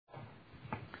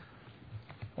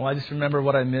Well, I just remember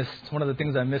what I missed. One of the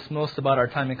things I missed most about our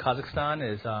time in Kazakhstan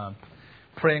is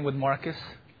praying with Marcus.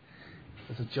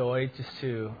 It's a joy just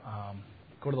to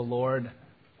go to the Lord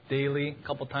daily, a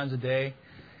couple times a day,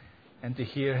 and to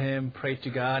hear him pray to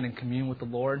God and commune with the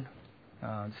Lord.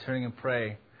 Just hearing him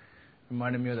pray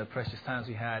reminded me of the precious times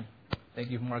we had. Thank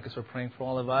you, Marcus, for praying for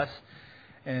all of us.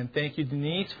 And thank you,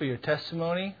 Denise, for your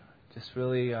testimony. Just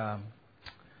really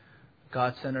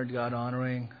God-centered,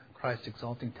 God-honoring,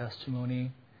 Christ-exalting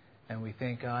testimony. And we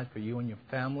thank God for you and your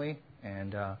family.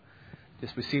 And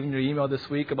just receiving your email this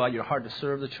week about your heart to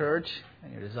serve the church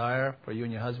and your desire for you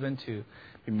and your husband to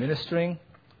be ministering.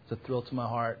 It's a thrill to my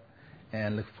heart.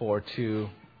 And look forward to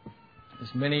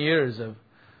as many years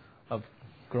of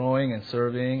growing and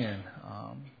serving and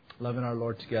loving our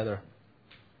Lord together.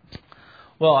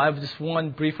 Well, I have just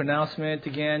one brief announcement.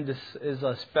 Again, this is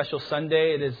a special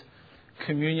Sunday. It is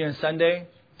Communion Sunday.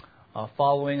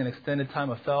 Following an extended time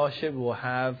of fellowship, we will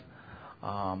have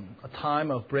a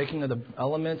time of breaking of the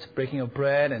elements, breaking of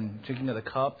bread and drinking of the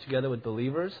cup together with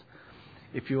believers.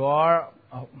 If you are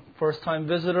a first-time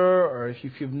visitor or if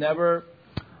you've never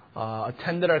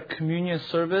attended our communion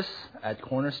service at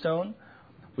Cornerstone,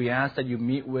 we ask that you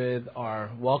meet with our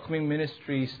welcoming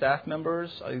ministry staff members.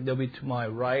 They'll be to my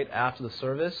right after the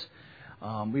service.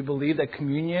 We believe that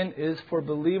communion is for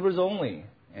believers only.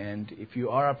 And if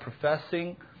you are a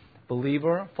professing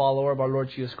believer, follower of our Lord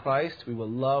Jesus Christ, we would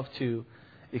love to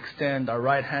extend our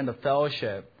right hand of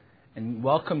fellowship and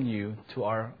welcome you to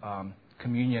our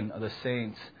communion of the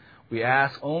saints. We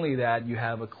ask only that you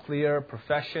have a clear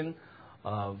profession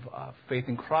of faith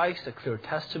in Christ, a clear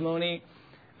testimony,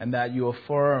 and that you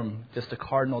affirm just the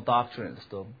cardinal doctrines,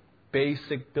 the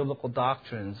basic biblical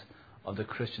doctrines of the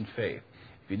Christian faith.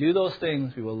 If you do those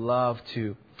things, we would love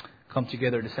to come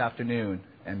together this afternoon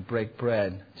and break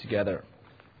bread together.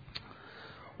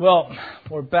 Well,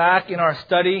 we're back in our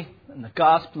study in the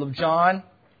Gospel of John.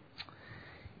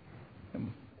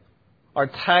 Our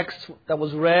text that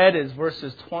was read is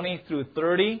verses 20 through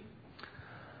 30.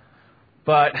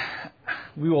 But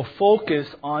we will focus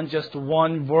on just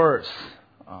one verse.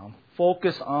 I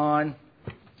want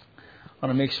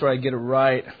to make sure I get it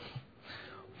right.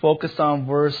 Focus on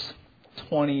verse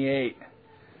 28.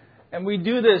 And we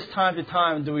do this time to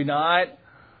time, do we not?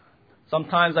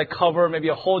 Sometimes I cover maybe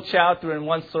a whole chapter in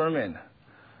one sermon.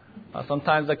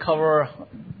 Sometimes I cover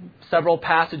several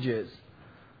passages.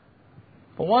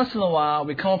 But once in a while,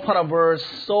 we come upon a verse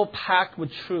so packed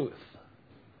with truth,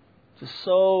 just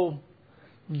so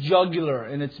jugular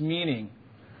in its meaning,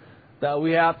 that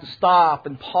we have to stop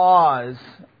and pause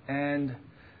and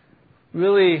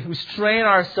really restrain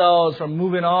ourselves from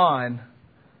moving on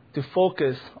to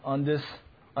focus on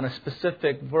a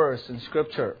specific verse in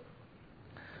Scripture.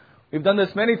 We've done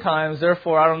this many times,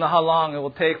 therefore I don't know how long it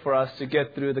will take for us to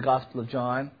get through the Gospel of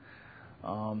John.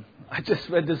 I just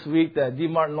read this week that D.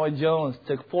 Martin Lloyd-Jones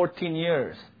took 14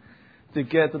 years to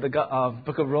get to the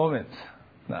book of Romans.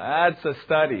 Now, that's a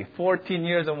study. 14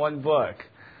 years in one book.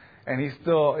 And he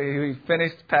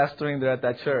finished pastoring there at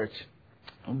that church.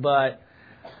 But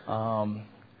now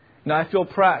I feel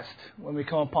pressed when we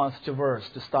come upon such a verse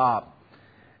to stop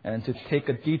and to take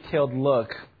a detailed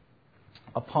look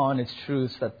upon its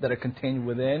truths that are contained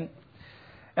within.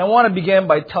 And I want to begin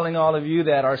by telling all of you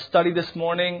that our study this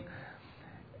morning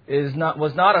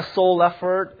was not a sole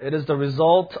effort. It is the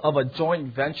result of a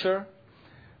joint venture.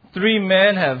 3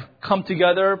 men have come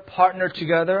together, partnered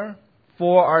together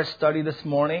for our study this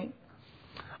morning.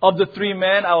 Of the 3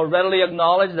 men, I will readily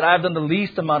acknowledge that I have done the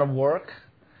least amount of work,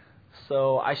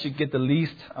 so I should get the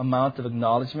least amount of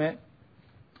acknowledgement.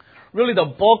 Really, the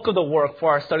bulk of the work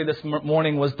for our study this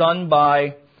morning was done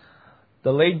by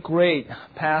the late, great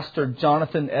Pastor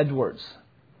Jonathan Edwards.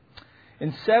 In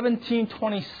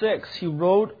 1726, he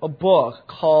wrote a book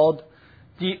called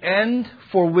The End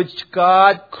for Which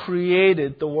God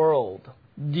Created the World.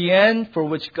 The End for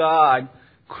Which God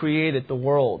Created the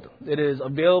World. It is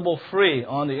available free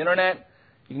on the internet.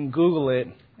 You can Google it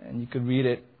and you can read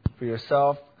it for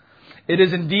yourself. It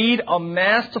is indeed a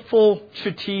masterful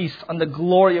treatise on the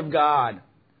glory of God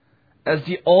as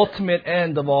the ultimate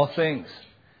end of all things.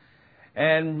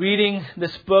 And reading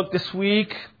this book this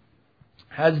week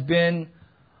has been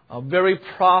very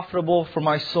profitable for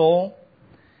my soul.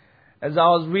 As I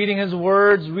was reading his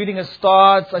words, reading his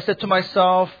thoughts, I said to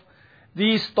myself,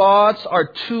 these thoughts are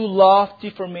too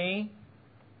lofty for me.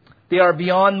 They are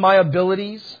beyond my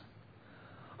abilities.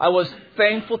 I was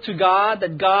thankful to God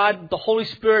that the Holy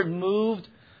Spirit, moved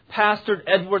Pastor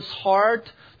Edwards'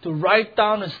 heart to write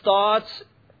down his thoughts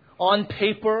on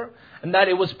paper and that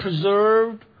it was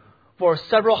preserved for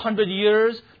several hundred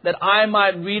years, that I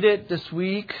might read it this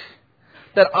week.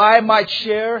 that I might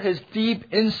share His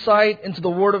deep insight into the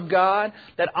Word of God,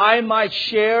 that I might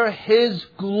share His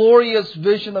glorious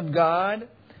vision of God.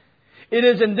 It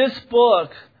is in this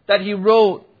book that he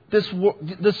wrote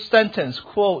this sentence,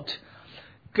 quote,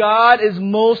 God is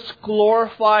most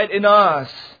glorified in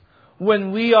us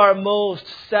when we are most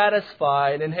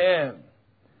satisfied in Him.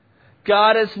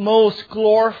 God is most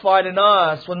glorified in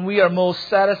us when we are most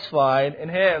satisfied in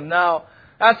Him. Now,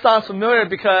 that sounds familiar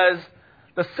because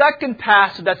the second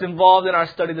pastor that's involved in our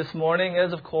study this morning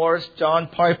is, of course, John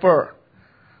Piper.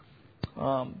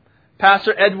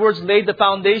 Pastor Edwards laid the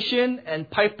foundation and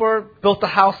Piper built the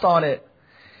house on it.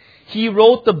 He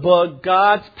wrote the book,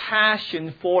 God's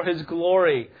Passion for His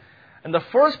Glory. And the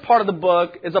first part of the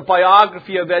book is a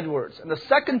biography of Edwards. And the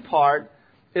second part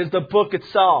is the book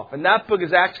itself. And that book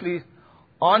is actually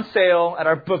on sale at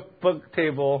our book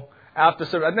table after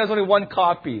service. I think there's only one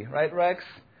copy, right, Rex?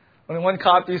 Only one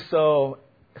copy, so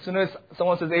as soon as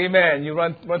someone says amen, you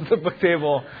run to the book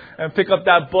table and pick up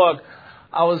that book.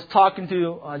 I was talking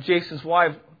to Jason's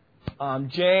wife,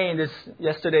 Jane,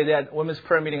 yesterday. They had women's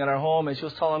prayer meeting at our home, and she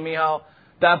was telling me how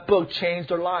that book changed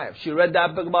her life. She read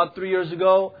that book about 3 years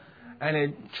ago, and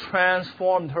it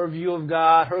transformed her view of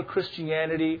God, her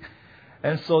Christianity.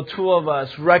 And so two of us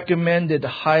recommend it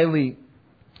highly.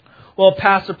 Well,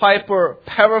 Pastor Piper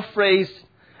paraphrased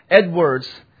Edwards,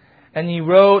 and he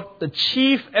wrote, the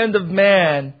chief end of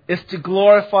man is to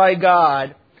glorify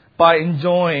God by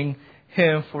enjoying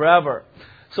Him forever.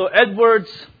 So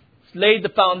Edwards laid the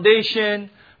foundation.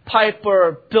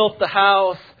 Piper built the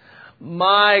house.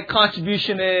 My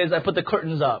contribution is I put the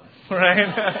curtains up.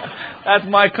 Right? That's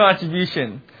my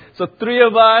contribution. So three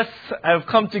of us have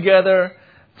come together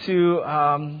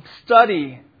to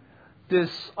study this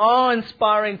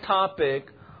awe-inspiring topic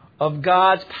of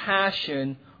God's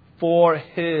passion for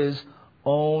His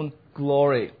own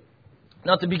glory.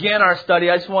 Now, to begin our study,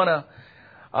 I just want to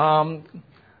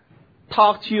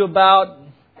talk to you about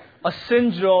a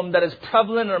syndrome that is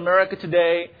prevalent in America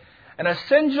today, and a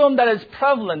syndrome that is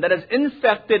prevalent, that has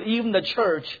infected even the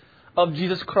church of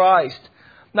Jesus Christ.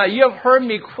 Now, you have heard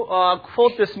me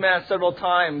quote this man several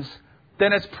times,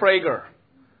 Dennis Prager.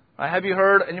 Have you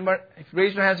heard, if you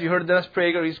raise your hands, you heard of Dennis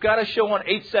Prager. He's got a show on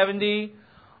 870,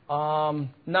 9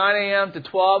 a.m. to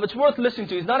 12. It's worth listening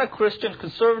to. He's not a Christian,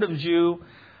 conservative Jew,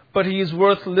 but he is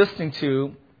worth listening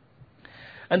to.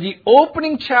 And the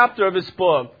opening chapter of his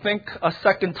book, think a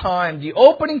second time, the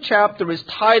opening chapter is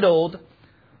titled,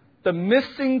 The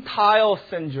Missing Tile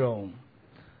Syndrome.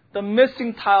 The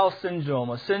Missing Tile Syndrome,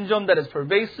 a syndrome that is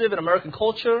pervasive in American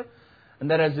culture and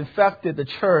that has infected the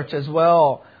church as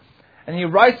well. And he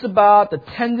writes about the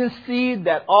tendency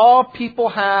that all people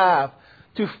have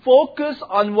to focus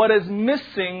on what is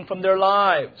missing from their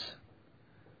lives.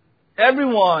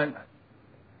 Everyone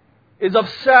is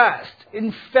obsessed,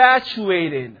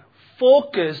 infatuated,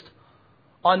 focused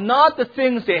on not the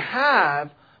things they have,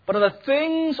 but on the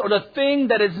things or the thing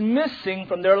that is missing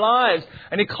from their lives.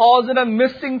 And he calls it a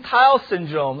missing tile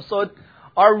syndrome. So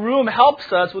our room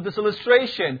helps us with this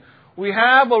illustration. We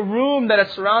have a room that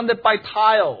is surrounded by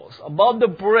tiles. Above the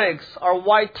bricks are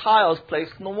white tiles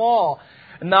placed in the wall.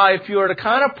 And now, if you're the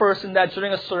kind of person that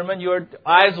during a sermon your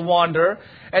eyes wander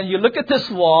and you look at this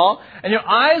wall and your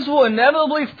eyes will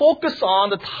inevitably focus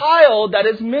on the tile that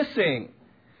is missing.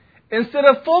 Instead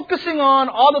of focusing on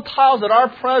all the tiles that are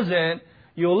present,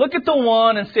 you'll look at the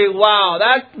one and say, wow,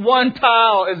 that one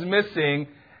tile is missing,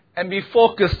 and be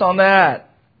focused on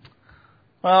that.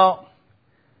 Well,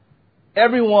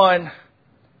 everyone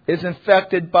is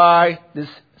infected by this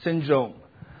syndrome.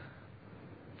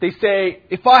 They say,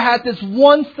 if I had this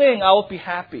one thing, I would be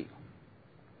happy.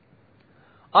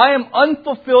 I am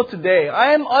unfulfilled today.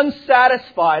 I am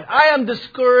unsatisfied. I am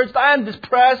discouraged. I am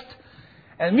depressed.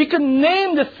 And we can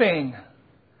name the thing.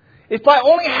 If I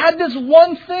only had this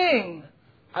one thing,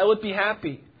 I would be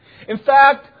happy. In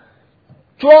fact,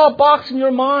 draw a box in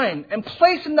your mind and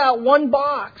place in that one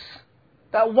box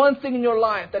that one thing in your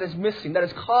life that is missing, that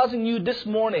is causing you this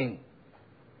morning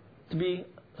to be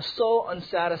so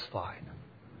unsatisfied.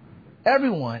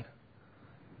 Everyone.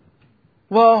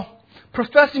 Well,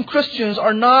 professing Christians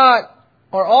are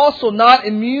also not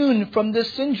immune from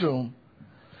this syndrome.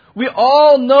 We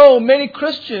all know many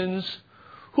Christians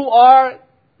who are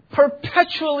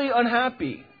perpetually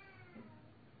unhappy.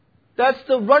 That's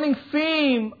the running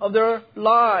theme of their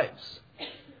lives.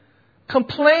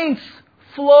 Complaints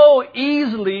flow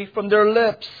easily from their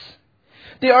lips.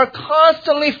 They are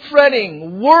constantly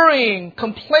fretting, worrying,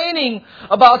 complaining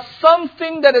about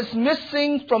something that is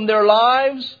missing from their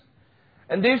lives,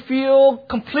 and they feel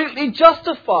completely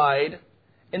justified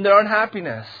in their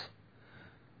unhappiness.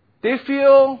 They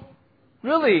feel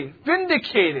really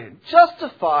vindicated,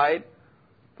 justified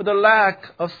for the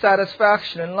lack of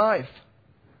satisfaction in life.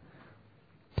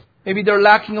 Maybe they're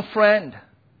lacking a friend.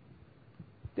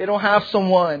 They don't have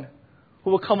someone who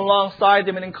will come alongside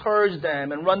them and encourage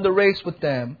them and run the race with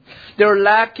them. They're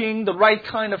lacking the right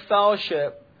kind of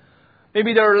fellowship.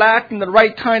 Maybe they're lacking the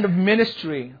right kind of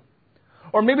ministry.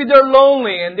 Or maybe they're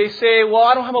lonely and they say, well,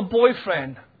 I don't have a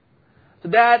boyfriend. So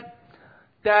that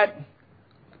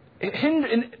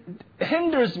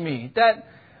hinders me. That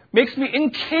makes me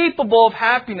incapable of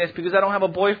happiness because I don't have a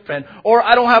boyfriend. Or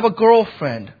I don't have a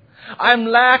girlfriend. I'm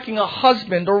lacking a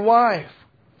husband or wife.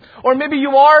 Or maybe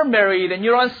you are married and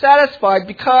you're unsatisfied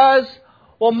because,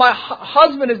 well, my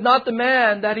husband is not the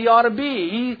man that he ought to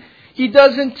be. He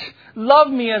doesn't love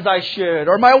me as I should.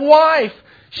 Or my wife,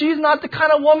 she's not the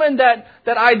kind of woman that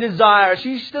I desire.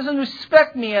 She doesn't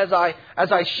respect me as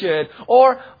I should.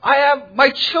 Or I have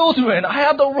my children. I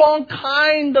have the wrong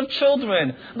kind of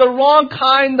children. The wrong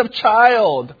kind of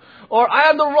child. Or I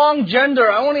have the wrong gender.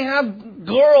 I only have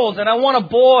girls and I want a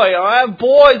boy. Or I have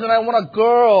boys and I want a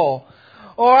girl.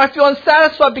 Or I feel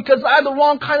unsatisfied because I have the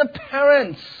wrong kind of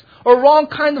parents. Or wrong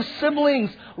kind of siblings.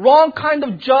 Wrong kind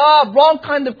of job. Wrong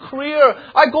kind of career.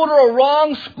 I go to a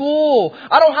wrong school.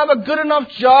 I don't have a good enough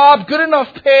job. Good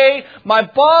enough pay. My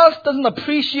boss doesn't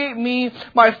appreciate me.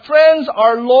 My friends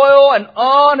are loyal. And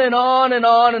on and on and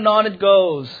on and on it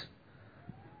goes.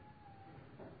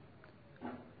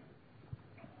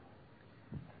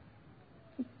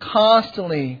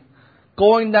 Constantly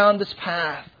going down this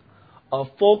path of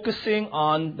focusing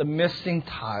on the missing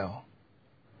tile.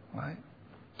 Right?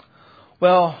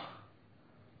 Well,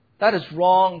 that is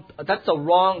wrong. That's a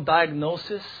wrong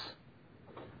diagnosis.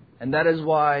 And that is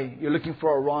why you're looking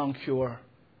for a wrong cure.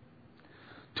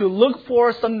 To look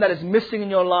for something that is missing in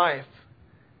your life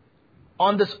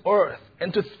on this earth.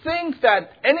 And to think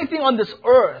that anything on this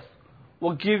earth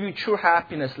will give you true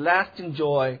happiness, lasting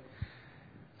joy.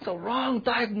 It's a wrong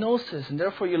diagnosis. And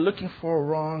therefore you're looking for a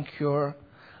wrong cure.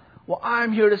 Well,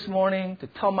 I'm here this morning to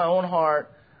tell my own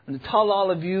heart and to tell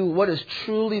all of you what is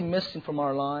truly missing from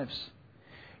our lives.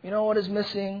 You know what is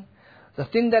missing? The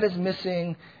thing that is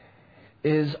missing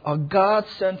is a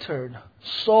God-centered,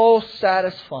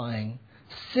 soul-satisfying,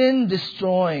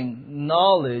 sin-destroying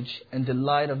knowledge and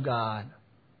delight of God.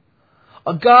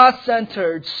 A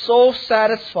God-centered,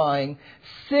 soul-satisfying,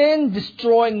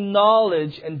 sin-destroying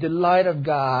knowledge and delight of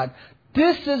God.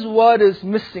 This is what is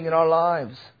missing in our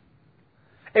lives.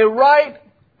 A right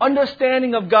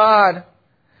understanding of God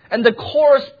and the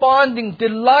corresponding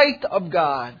delight of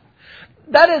God.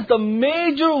 That is the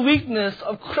major weakness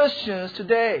of Christians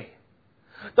today.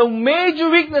 The major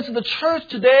weakness of the church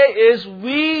today is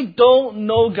we don't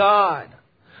know God.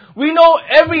 We know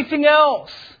everything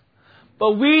else,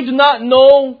 but we do not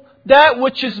know that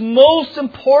which is most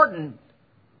important.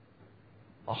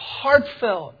 A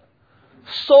heartfelt,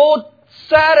 soul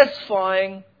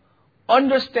satisfying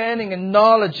understanding and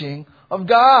knowledging of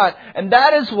God. And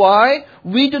that is why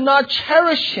we do not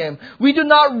cherish Him. We do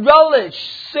not relish,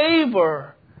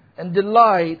 savor, and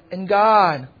delight in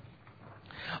God.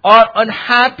 Our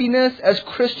unhappiness as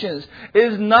Christians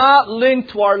is not linked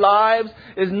to our lives,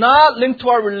 is not linked to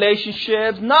our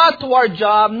relationships, not to our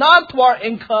job, not to our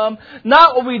income,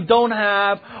 not what we don't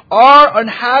have. Our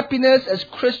unhappiness as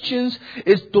Christians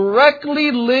is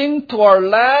directly linked to our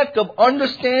lack of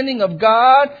understanding of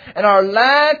God and our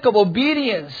lack of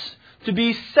obedience to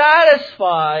be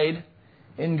satisfied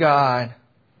in God.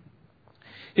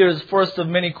 Here's the first of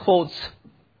many quotes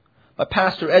by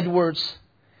Pastor Edwards.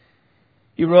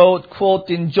 He wrote, quote,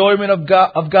 "The enjoyment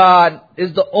of God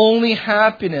is the only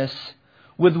happiness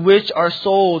with which our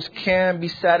souls can be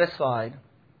satisfied.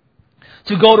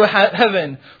 To go to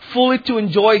heaven, fully to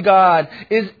enjoy God,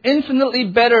 is infinitely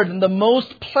better than the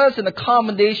most pleasant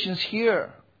accommodations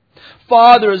here.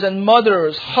 Fathers and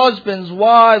mothers, husbands,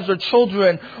 wives, or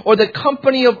children, or the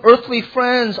company of earthly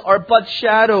friends are but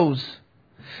shadows.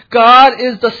 God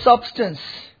is the substance.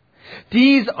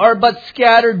 These are but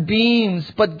scattered beams,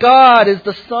 but God is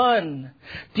the sun.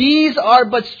 These are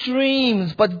but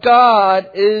streams, but God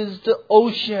is the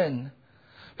ocean."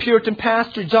 Puritan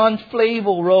pastor John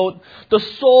Flavel wrote, "The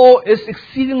soul is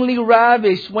exceedingly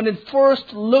ravished when it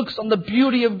first looks on the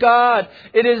beauty of God.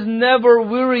 It is never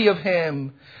weary of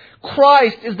Him.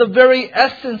 Christ is the very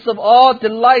essence of all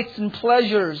delights and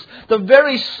pleasures, the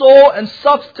very soul and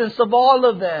substance of all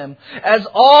of them. As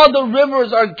all the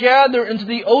rivers are gathered into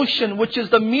the ocean, which is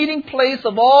the meeting place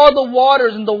of all the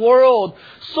waters in the world,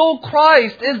 so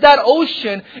Christ is that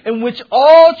ocean in which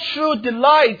all true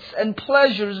delights and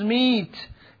pleasures meet."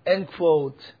 End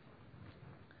quote.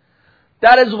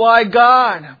 That is why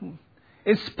God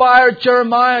inspired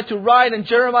Jeremiah to write in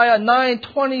Jeremiah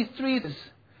 9:23,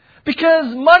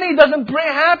 because money doesn't bring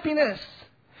happiness.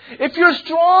 If you're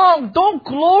strong, don't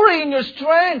glory in your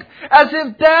strength as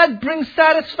if that brings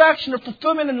satisfaction or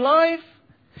fulfillment in life.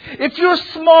 If you're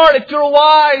smart, if you're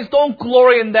wise, don't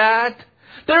glory in that.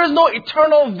 There is no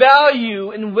eternal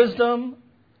value in wisdom.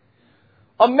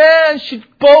 A man should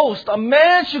boast, a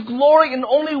man should glory in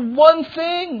only one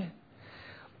thing,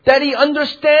 that he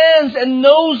understands and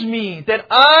knows me, that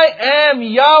I am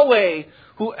Yahweh,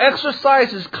 who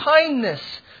exercises kindness,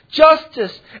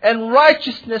 justice, and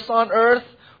righteousness on earth,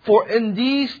 for in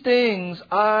these things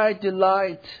I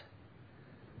delight.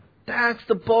 That's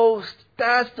the boast.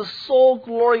 That's the sole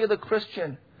glory of the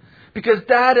Christian. Because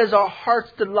that is our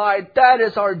heart's delight. That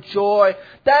is our joy.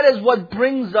 That is what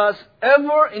brings us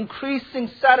ever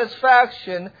increasing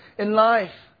satisfaction in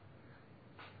life.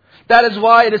 That is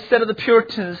why it is said of the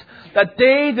Puritans that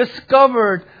they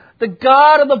discovered the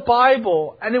God of the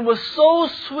Bible, and it was so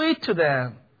sweet to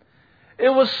them. It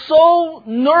was so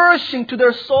nourishing to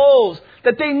their souls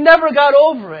that they never got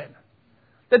over it.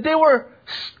 That they were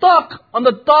stuck on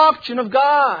the doctrine of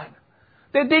God.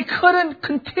 That they couldn't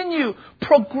continue,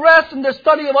 progress in their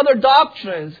study of other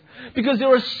doctrines because they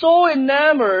were so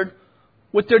enamored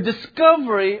with their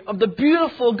discovery of the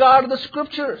beautiful God of the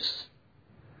Scriptures.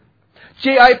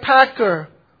 J.I. Packer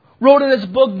wrote in his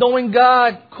book, Knowing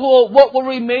God, quote, "What were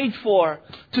we made for?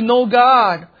 To know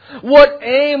God. What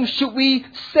aim should we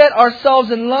set ourselves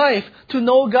in life? To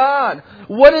know God.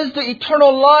 What is the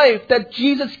eternal life that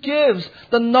Jesus gives?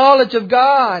 The knowledge of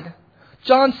God."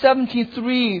 John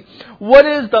 17:3. What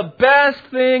is the best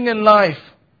thing in life?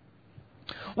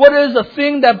 What is the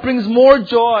thing that brings more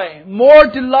joy, more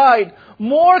delight,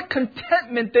 more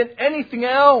contentment than anything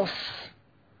else?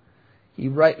 He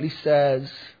rightly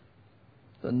says,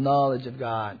 the knowledge of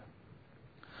God.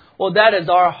 Well, that is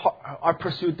our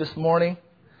pursuit this morning.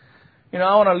 You know,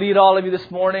 I want to lead all of you this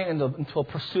morning into a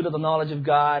pursuit of the knowledge of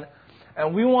God.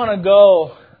 And we want to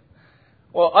go,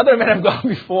 well, other men have gone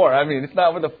before. I mean,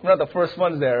 we're not the first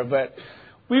ones there, but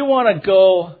we want to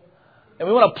go and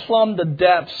we want to plumb the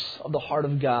depths of the heart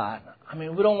of God. I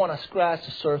mean, we don't want to scratch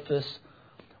the surface.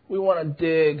 We want to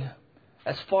dig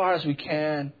as far as we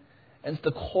can into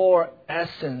the core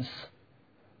essence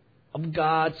of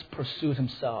God's pursuit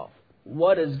Himself.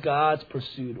 What is God's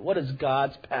pursuit? What is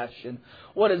God's passion?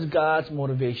 What is God's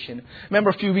motivation?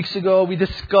 Remember a few weeks ago we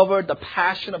discovered the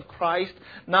passion of Christ,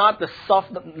 not the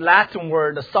Latin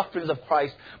word, the sufferings of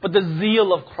Christ, but the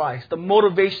zeal of Christ, the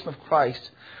motivation of Christ.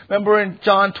 Remember in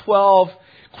John 12,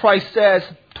 Christ says,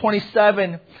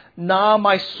 27, "Now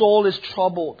my soul is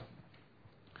troubled.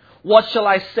 What shall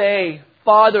I say?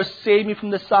 Father, save me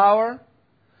from this hour?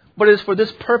 But it is for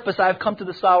this purpose I have come to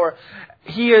this hour."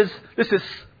 This is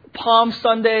Palm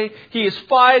Sunday. He is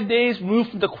 5 days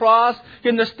removed from the cross. He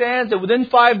understands that within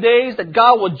 5 days that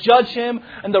God will judge him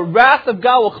and the wrath of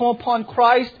God will come upon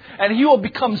Christ and he will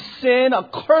become sin, a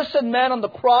cursed man on the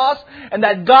cross, and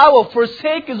that God will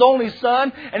forsake His only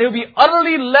Son and He will be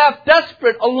utterly left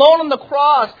desperate alone on the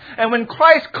cross. And when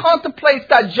Christ contemplates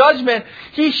that judgment,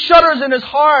 he shudders in his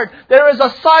heart. There is a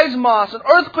seismos, an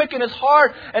earthquake in his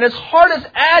heart, and his heart is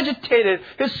agitated.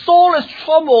 His soul is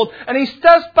troubled, and he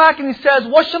steps back and he says,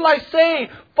 "What shall I say?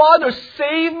 Father,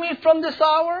 save me from this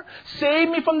hour? Save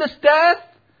me from this death?"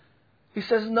 He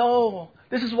says, "No,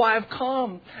 this is why I've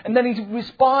come." And then he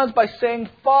responds by saying,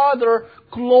 "Father,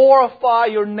 glorify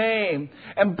your name."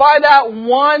 And by that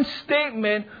one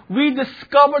statement, we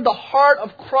discover the heart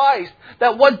of Christ,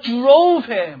 that what drove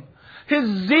him, his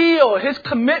zeal, his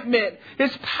commitment,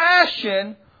 his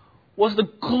passion, was the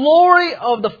glory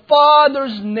of the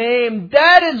Father's name.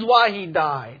 That is why He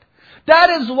died. That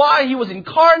is why He was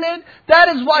incarnate. That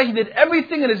is why He did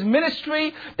everything in His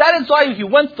ministry. That is why He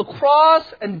went to the cross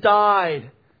and died.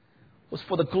 It was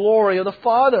for the glory of the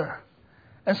Father.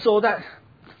 And so that,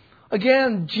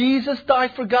 again, Jesus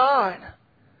died for God.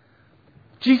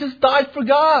 Jesus died for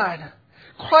God.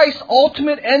 Christ's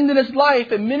ultimate end in His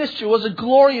life and ministry was the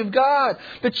glory of God.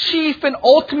 The chief and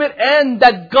ultimate end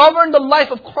that governed the life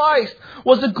of Christ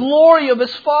was the glory of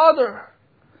His Father.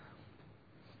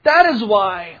 That is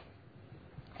why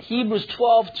Hebrews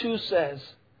 12:2 says,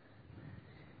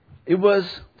 it was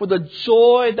for the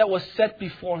joy that was set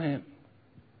before Him,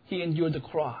 He endured the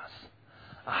cross.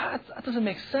 That doesn't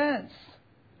make sense.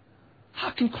 How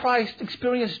can Christ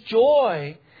experience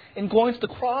joy in going to the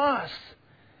cross?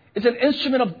 It's an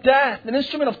instrument of death, an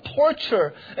instrument of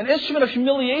torture, an instrument of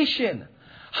humiliation.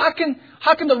 How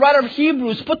can the writer of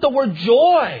Hebrews put the word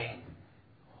joy?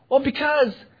 Well,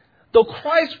 because though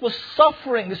Christ was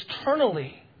suffering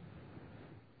externally,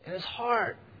 in His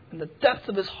heart, in the depths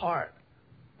of His heart,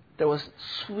 there was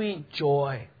sweet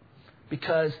joy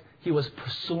because he was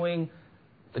pursuing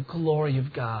the glory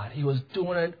of God. He was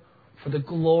doing it for the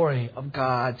glory of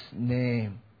God's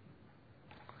name.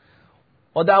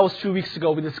 Well, that was 2 weeks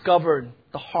ago. We discovered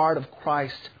the heart of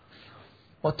Christ.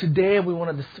 Well, today we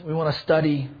want to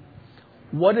study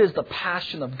what is the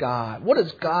passion of God. What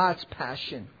is God's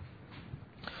passion?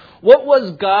 What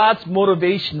was God's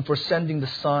motivation for sending the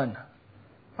Son?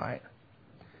 Right?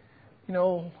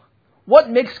 What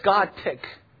makes God tick?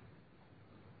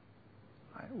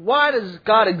 Right? Why does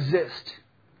God exist?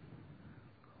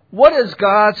 What is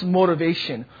God's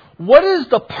motivation? What is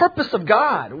the purpose of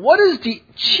God? What is the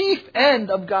chief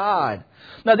end of God?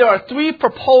 Now, there are 3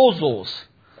 proposals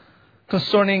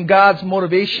concerning God's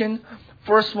motivation.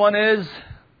 First one is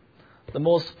the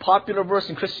most popular verse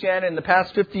in Christianity in the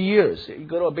past 50 years. You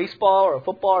go to a baseball or a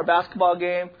football or basketball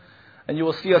game, and you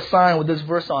will see a sign with this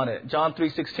verse on it, John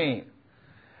 3:16.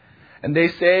 And they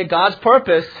say God's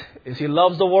purpose is He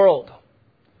loves the world.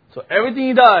 So everything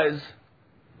He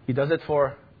does it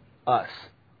for us.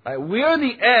 Right? We are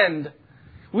the end.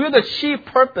 We are the chief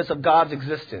purpose of God's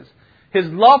existence. His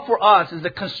love for us is the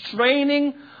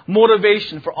constraining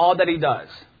motivation for all that He does.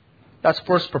 That's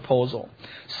first proposal.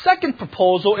 Second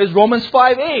proposal is Romans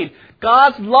 5:8.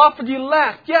 God's love for the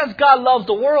elect. Yes, God loves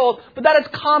the world, but that is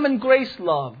common grace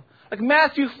love. Like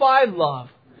Matthew 5 love.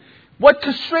 What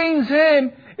constrains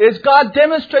Him is God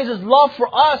demonstrates His love for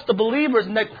us, the believers,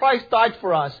 and that Christ died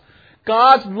for us.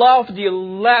 God's love for the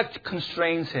elect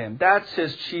constrains Him. That's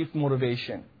His chief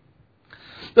motivation.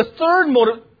 The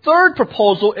third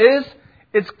proposal is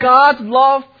it's God's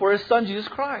love for His Son, Jesus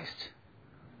Christ.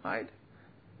 Right?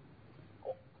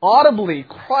 Audibly,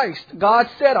 God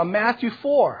said on Matthew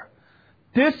 4,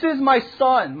 "This is my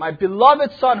Son, my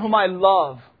beloved Son whom I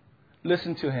love.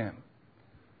 Listen to Him."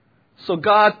 So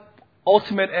God's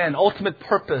ultimate end, ultimate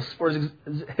purpose for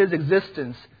His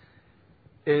existence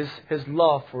is His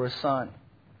love for His Son.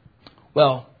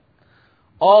 Well,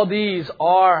 all these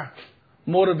are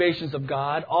motivations of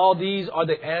God. All these are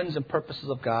the ends and purposes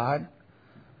of God.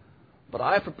 But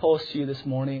I propose to you this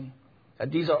morning that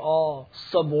these are all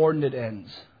subordinate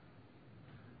ends.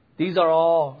 These are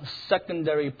all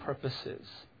secondary purposes.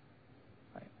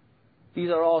 Right? These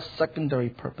are all secondary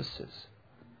purposes.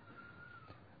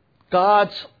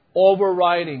 God's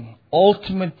overriding,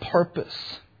 ultimate purpose,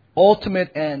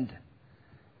 ultimate end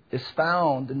is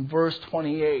found in verse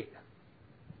 28.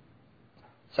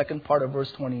 Second part of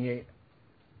verse 28.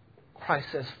 Christ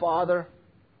says, "Father,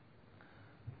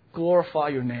 glorify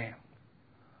your name.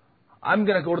 I'm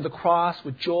going to go to the cross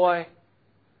with joy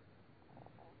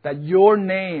that your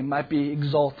name might be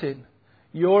exalted.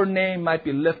 Your name might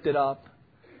be lifted up."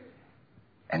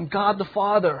 And God the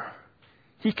Father,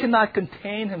 He cannot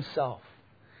contain Himself.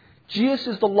 Jesus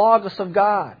is the Logos of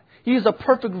God. He is the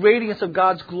perfect radiance of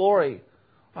God's glory.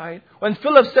 Right? When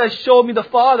Philip says, "Show me the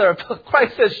Father,"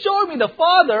 Christ says, "Show me the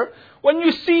Father. When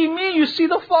you see me, you see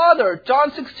the Father."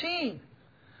 John 16.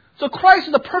 So Christ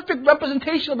is the perfect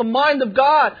representation of the mind of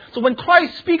God. So when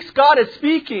Christ speaks, God is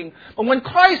speaking. But when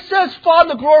Christ says,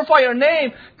 "Father, glorify your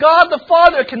name," God the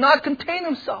Father cannot contain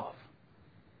Himself.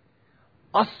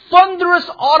 A thunderous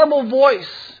audible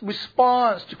voice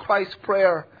responds to Christ's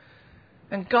prayer.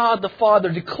 And God the Father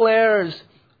declares,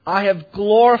 "I have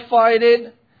glorified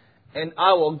it, and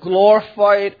I will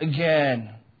glorify it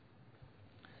again."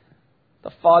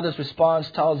 The Father's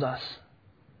response tells us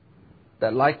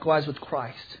that likewise with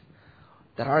Christ,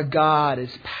 that our God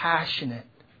is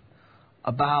passionate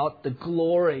about the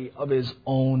glory of His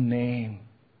own name.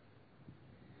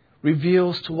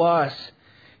 Reveals to us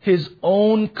His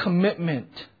own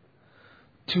commitment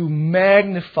to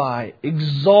magnify,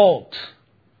 exalt,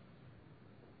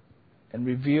 and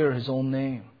revere His own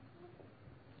name.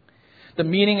 The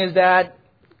meaning is that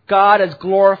God has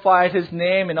glorified His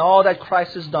name in all that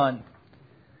Christ has done.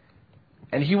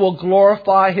 And He will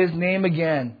glorify His name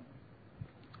again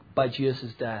by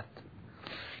Jesus' death.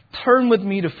 Turn with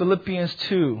me to Philippians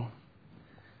 2,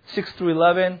 6 through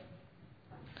 11.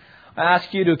 I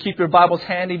ask you to keep your Bibles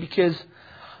handy because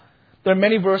there are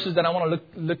many verses that I want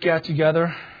to look at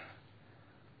together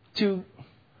to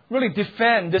really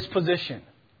defend this position.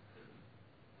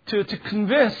 To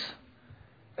convince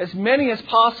as many as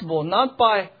possible, not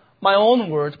by my own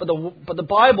words, but the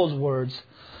Bible's words,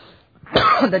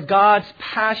 that God's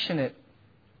passionate,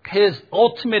 His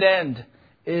ultimate end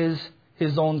is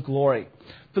His own glory.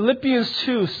 Philippians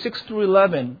 2, 6 through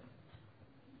 11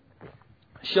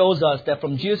 shows us that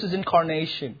from Jesus'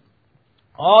 incarnation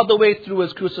all the way through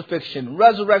His crucifixion,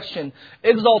 resurrection,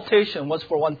 exaltation was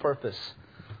for one purpose: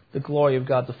 the glory of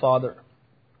God the Father.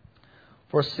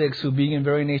 Verse 6, who being in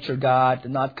very nature God,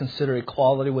 did not consider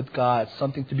equality with God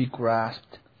something to be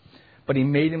grasped, but he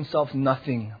made himself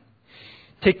nothing,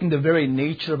 taking the very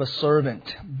nature of a servant,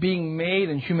 being made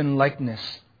in human likeness.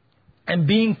 And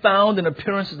being found in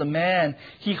appearance as a man,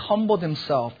 he humbled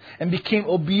himself and became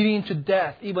obedient to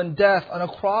death, even death on a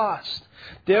cross.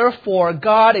 Therefore,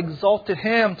 God exalted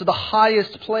him to the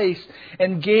highest place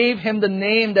and gave him the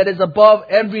name that is above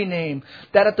every name,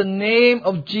 that at the name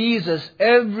of Jesus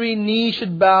every knee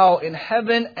should bow in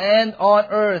heaven and on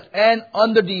earth and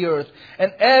under the earth,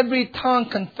 and every tongue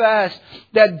confess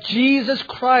that Jesus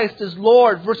Christ is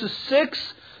Lord. Verses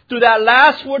 6 through that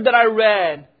last word that I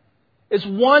read is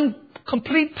one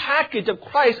complete package of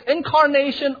Christ's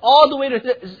incarnation all the way to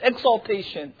His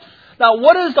exaltation. Now,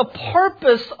 what is the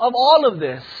purpose of all of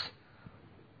this?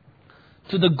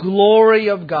 To the glory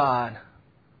of God,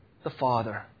 the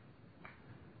Father.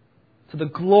 To the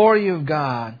glory of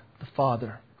God, the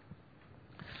Father.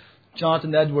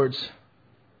 Jonathan Edwards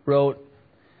wrote,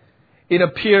 it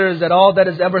appears that all that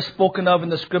is ever spoken of in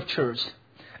the Scriptures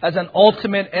as an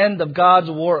ultimate end of God's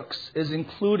works is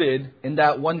included in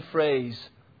that one phrase,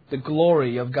 the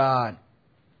glory of God.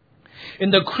 In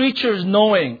the creature's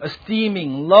knowing,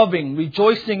 esteeming, loving,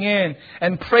 rejoicing in,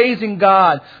 and praising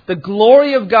God, the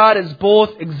glory of God is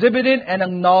both exhibited and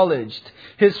acknowledged.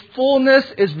 His fullness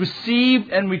is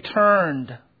received and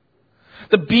returned.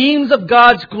 The beams of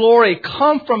God's glory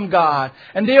come from God,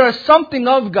 and they are something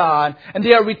of God, and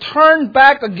they are returned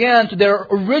back again to their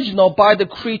original by the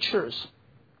creatures,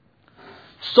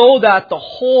 so that the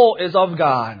whole is of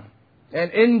God,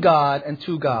 and in God, and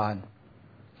to God.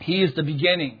 He is the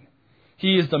beginning.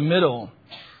 He is the middle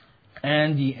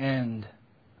and the end.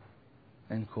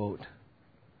 End quote.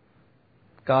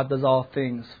 God does all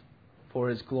things for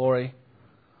His glory,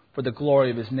 for the glory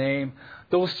of His name.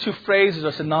 Those two phrases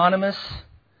are synonymous.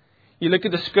 You look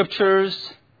at the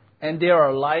Scriptures and they are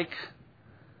alike.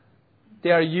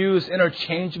 They are used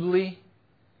interchangeably.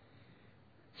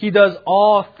 He does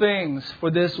all things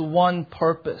for this one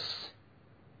purpose.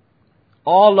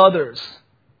 All others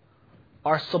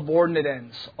are subordinate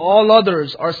ends. All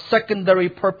others are secondary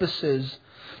purposes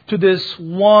to this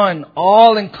one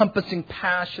all-encompassing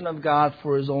passion of God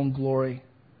for His own glory.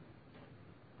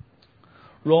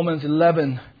 Romans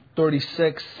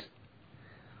 11:36.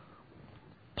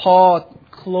 Paul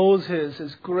closes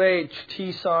his great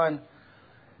treatise on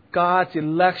God's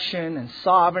election and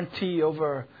sovereignty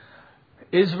over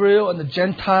Israel and the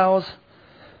Gentiles.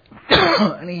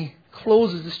 And he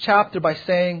closes this chapter by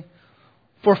saying,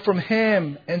 for from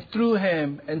Him and through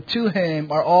Him and to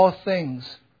Him are all things.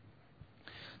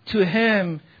 To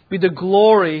Him be the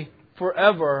glory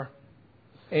forever.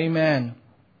 Amen.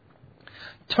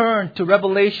 Turn to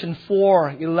Revelation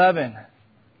 4:11.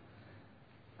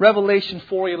 Revelation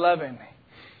 4:11.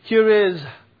 Here is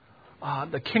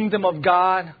the kingdom of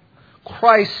God.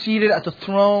 Christ seated at the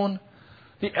throne.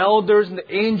 The elders and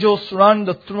the angels surround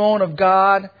the throne of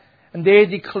God. And they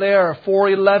declare,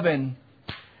 4:11,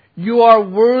 you are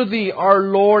worthy, our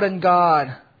Lord and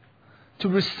God, to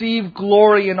receive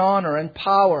glory and honor and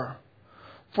power.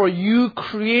 For you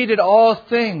created all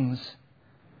things,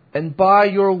 and by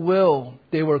your will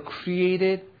they were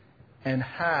created and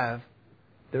have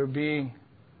their being.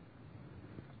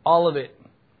 All of it.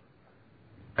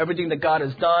 Everything that God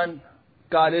has done,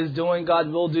 God is doing, God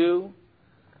will do.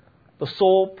 The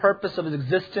sole purpose of His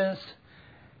existence,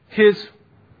 His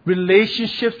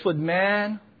relationships with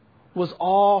man, was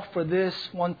all for this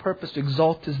one purpose, to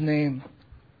exalt His name.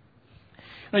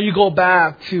 Now you go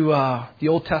back to the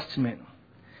Old Testament,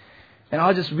 and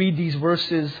I'll just read these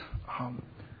verses.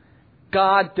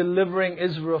 God delivering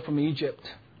Israel from Egypt.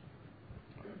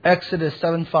 Exodus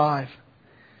 7:5.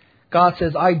 God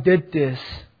says, I did this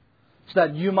so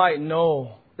that you might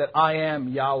know that I am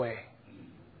Yahweh,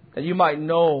 that you might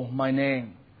know my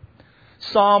name.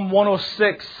 Psalm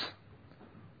 106,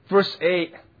 verse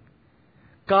 8.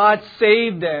 God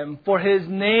saved them for His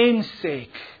name's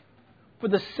sake, for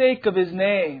the sake of His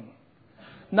name.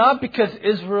 Not because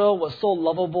Israel was so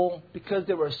lovable, because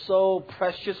they were so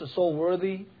precious or so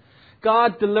worthy.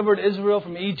 God delivered Israel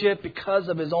from Egypt because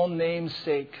of His own name's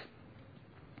sake.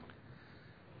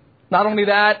 Not only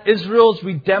that, Israel's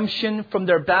redemption from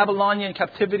their Babylonian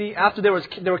captivity, after they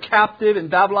were captive in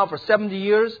Babylon for 70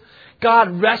 years,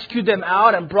 God rescued them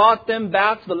out and brought them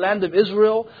back to the land of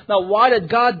Israel. Now, why did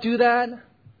God do that?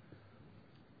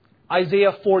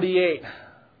 Isaiah 48.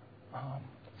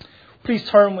 Please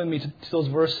turn with me to those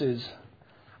verses.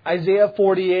 Isaiah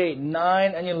 48,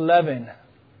 9 and 11.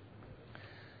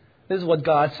 This is what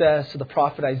God says to the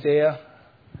prophet Isaiah.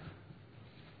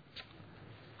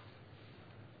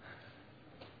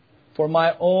 For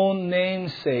my own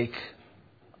name's sake,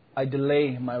 I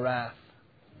delay my wrath.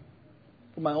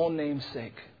 For my own name's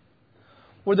sake.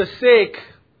 For the sake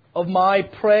of my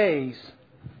praise,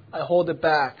 I hold it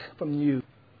back from you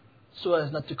so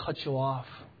as not to cut you off.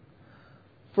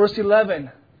 Verse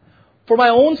 11. For my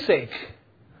own sake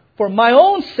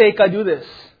I do this.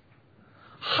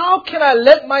 How can I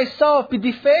let myself be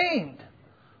defamed?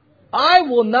 I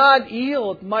will not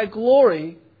yield my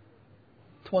glory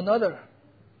to another.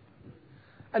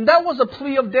 And that was a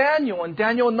plea of Daniel in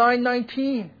Daniel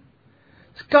 9:19.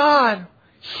 God,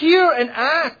 hear and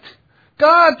act.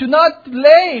 God, do not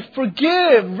delay.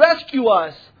 Forgive. Rescue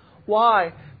us.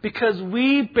 Why? Because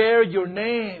we bear your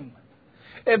name.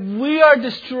 If we are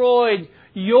destroyed,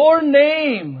 your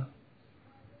name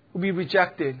will be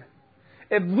rejected.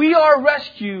 If we are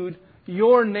rescued,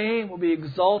 your name will be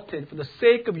exalted. For the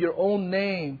sake of your own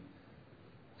name,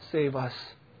 save us.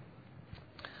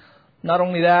 Not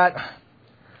only that,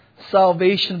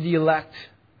 salvation of the elect.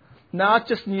 Not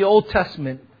just in the Old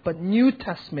Testament, but New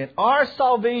Testament. Our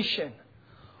salvation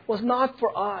was not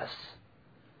for us.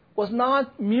 Was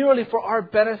not merely for our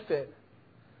benefit.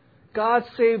 God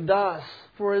saved us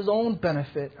for His own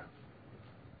benefit.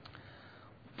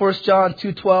 1 John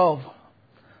 2:12.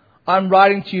 I'm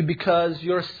writing to you because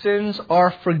your sins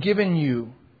are forgiven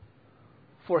you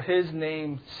for His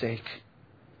name's sake.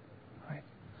 Right.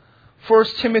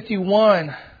 1 Timothy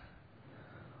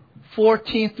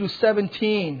 1:14 through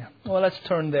 17. Well, let's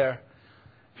turn there.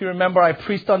 If you remember, I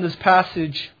preached on this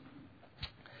passage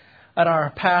at our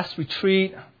past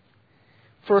retreat.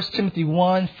 1 Timothy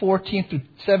 1:14 through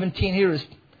 17. Here is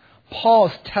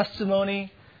Paul's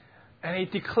testimony. And he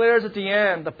declares at the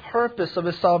end the purpose of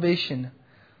his salvation.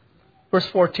 Verse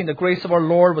 14, the grace of our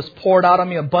Lord was poured out on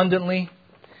me abundantly.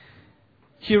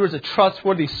 Here is a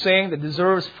trustworthy saying that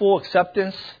deserves full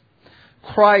acceptance.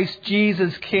 Christ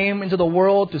Jesus came into the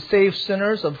world to save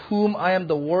sinners, of whom I am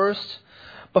the worst.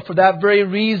 But for that very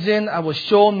reason, I was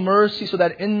shown mercy so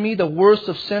that in me, the worst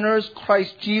of sinners,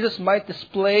 Christ Jesus might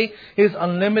display His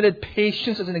unlimited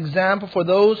patience as an example for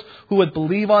those who would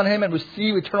believe on Him and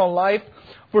receive eternal life.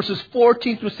 Verses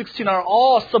 14 through 16 are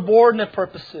all subordinate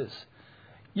purposes.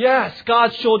 Yes,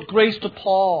 God showed grace to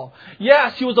Paul.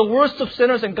 Yes, he was the worst of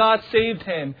sinners and God saved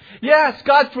him. Yes,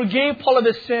 God forgave Paul of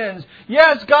his sins.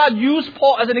 Yes, God used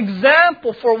Paul as an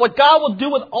example for what God will do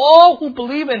with all who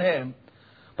believe in Him.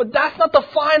 But that's not the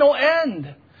final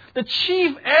end. The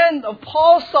chief end of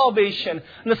Paul's salvation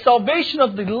and the salvation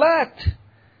of the elect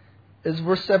is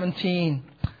verse 17.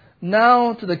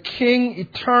 Now to the King,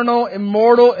 eternal,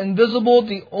 immortal, invisible,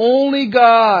 the only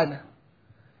God,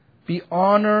 be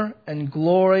honor and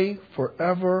glory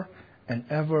forever and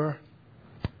ever.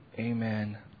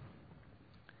 Amen.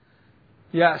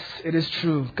 Yes, it is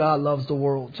true. God loves the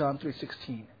world. John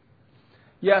 3:16.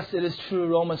 Yes, it is true.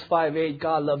 Romans 5:8.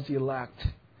 God loves the elect.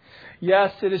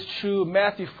 Yes, it is true.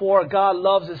 Matthew 4. God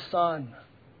loves His Son.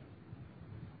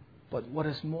 But what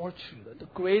is more true, the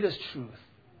greatest truth,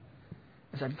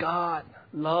 is that God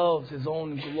loves His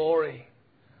own glory.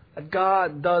 That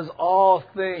God does all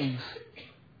things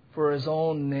for His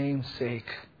own name's sake.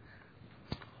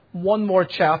 One more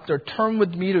chapter. Turn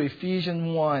with me to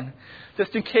Ephesians 1.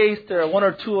 Just in case there are one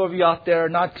or two of you out there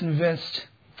not convinced.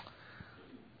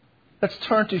 Let's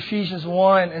turn to Ephesians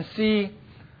 1 and see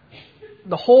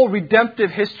the whole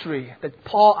redemptive history that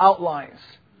Paul outlines.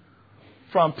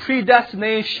 From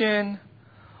predestination,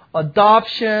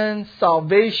 adoption,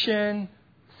 salvation,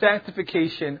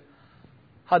 sanctification.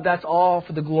 How that's all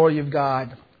for the glory of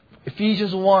God.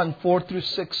 Ephesians 1:4 through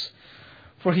 6.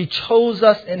 For He chose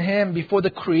us in Him before the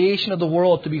creation of the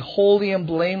world to be holy and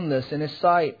blameless in His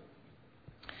sight.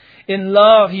 In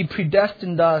love, He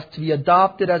predestined us to be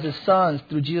adopted as His sons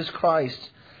through Jesus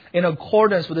Christ, in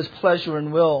accordance with His pleasure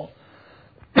and will.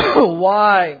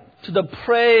 Why? To the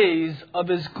praise of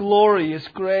His glorious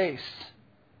grace.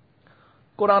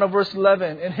 Go down to verse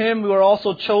 11. In Him we were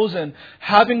also chosen,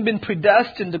 having been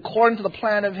predestined according to the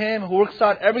plan of Him who works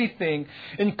out everything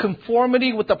in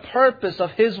conformity with the purpose of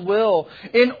His will,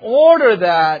 in order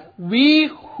that we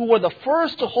who were the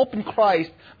first to hope in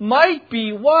Christ might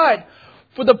be what?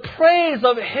 For the praise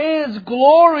of His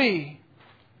glory.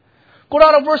 Go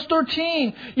down to verse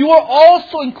 13. You are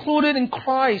also included in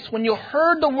Christ when you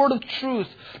heard the word of truth,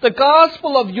 the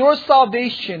gospel of your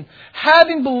salvation.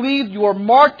 Having believed, you are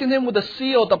marked in Him with a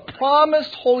seal, the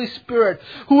promised Holy Spirit,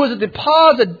 who is a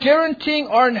deposit guaranteeing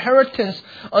our inheritance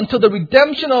until the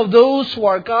redemption of those who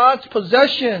are God's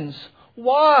possessions.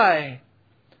 Why?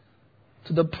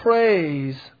 To the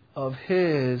praise of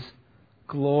His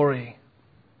glory.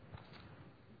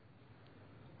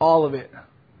 All of it.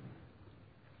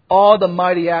 All the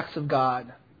mighty acts of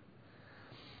God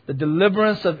the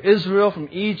deliverance of Israel from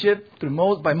Egypt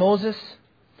by Moses,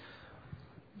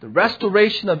 the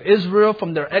restoration of Israel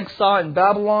from their exile in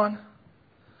Babylon,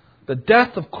 the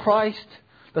death of Christ,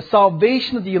 the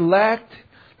salvation of the elect,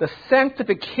 the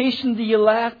sanctification of the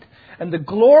elect, and the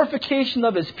glorification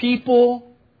of His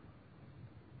people,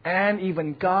 and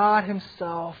even God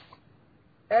Himself.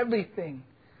 Everything.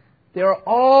 They are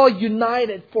all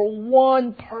united for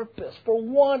one purpose, for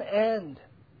one end.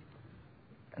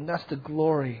 And that's the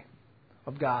glory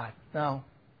of God. Now,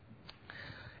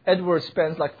 Edwards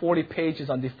spends like 40 pages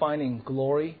on defining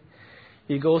glory.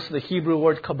 He goes to the Hebrew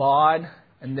word kabod,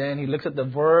 and then he looks at the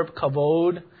verb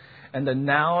kavod, and the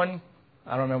noun,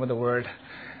 I don't remember the word,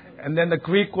 and then the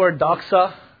Greek word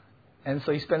doxa. And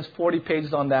so he spends 40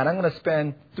 pages on that. I'm going to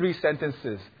spend 3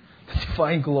 sentences to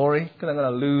define glory, because I'm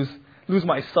going to lose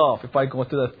myself if I go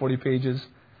through that 40 pages.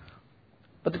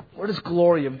 But what is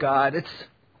glory of God? It's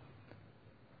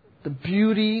the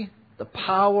beauty, the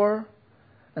power,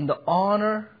 and the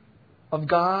honor of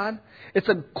God. It's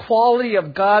a quality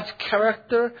of God's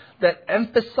character that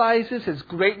emphasizes His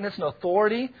greatness and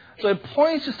authority. So it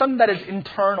points to something that is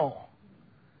internal.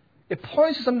 It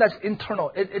points to something that's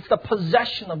internal. It's the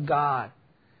possession of God.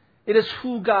 It is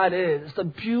who God is. It's the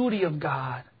beauty of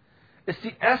God. It's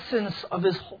the essence of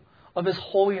His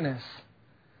holiness.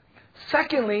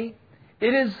 Secondly,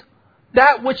 it is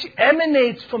that which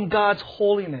emanates from God's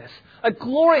holiness. A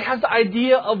glory has the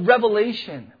idea of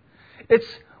revelation. It's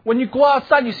when you go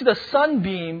outside and you see the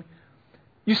sunbeam,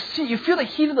 you feel the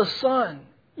heat of the sun.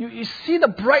 You see the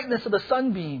brightness of the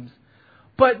sunbeams.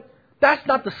 But that's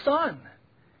not the sun.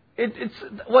 It's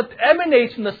what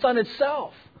emanates from the sun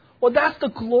itself. Well, that's the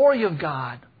glory of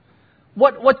God.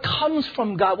 What comes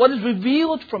from God, what is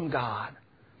revealed from God.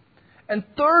 And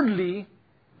thirdly,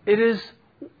 it is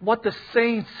what the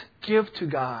saints give to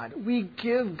God. We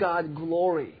give God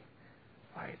glory.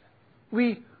 Right?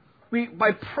 We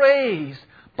by praise,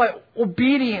 by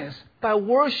obedience, by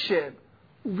worship,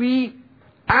 we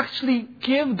actually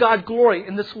give God glory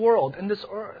in this world, in this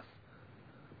earth.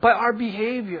 By our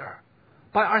behavior,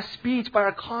 by our speech, by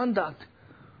our conduct,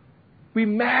 we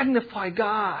magnify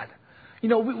God.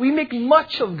 We make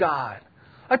much of God.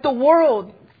 Like the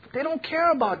world, they don't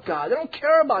care about God. They don't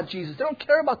care about Jesus. They don't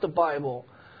care about the Bible.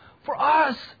 For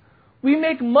us, we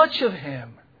make much of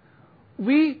Him.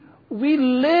 We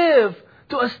live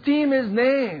to esteem His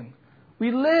name.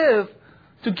 We live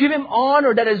to give Him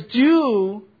honor that is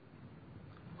due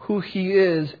who He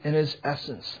is in His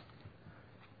essence.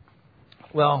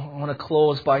 Well, I want to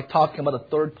close by talking about the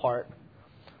third part.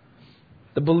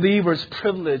 The believer's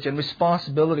privilege and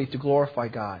responsibility to glorify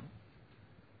God.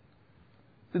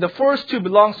 The first two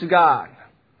belongs to God.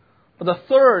 But the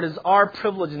third is our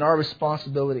privilege and our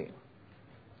responsibility.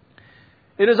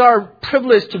 It is our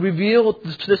privilege to reveal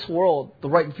to this world the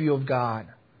right view of God.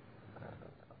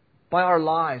 By our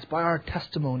lives, by our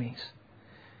testimonies.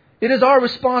 It is our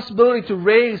responsibility to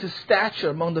raise His stature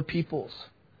among the peoples.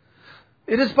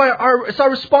 It's our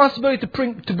responsibility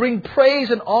to bring praise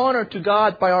and honor to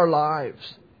God by our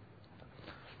lives.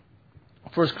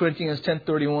 1 Corinthians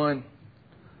 10:31.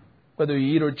 Whether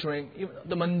you eat or drink, even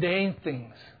the mundane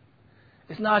things.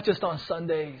 It's not just on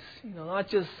Sundays, not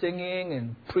just singing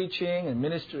and preaching and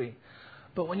ministry.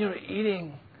 But when you're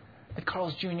eating at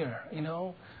Carl's Jr.,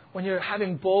 when you're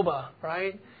having boba,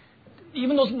 right?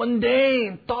 Even those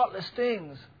mundane, thoughtless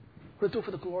things, we're doing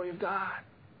for the glory of God.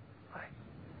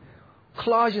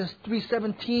 Colossians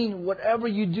 3:17, whatever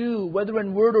you do, whether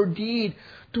in word or deed,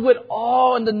 do it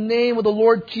all in the name of the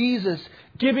Lord Jesus,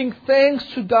 giving thanks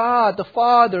to God the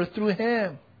Father through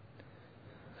Him.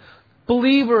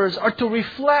 Believers are to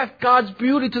reflect God's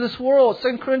beauty to this world.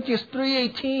 2 Corinthians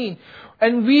 3:18,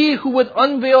 and we who with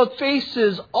unveiled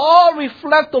faces all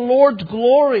reflect the Lord's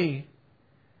glory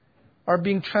are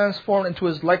being transformed into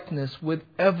His likeness with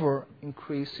ever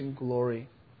increasing glory.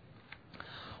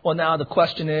 Well, now the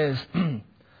question is,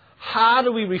 how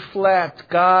do we reflect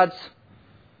God's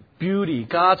beauty,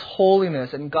 God's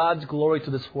holiness, and God's glory to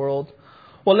this world?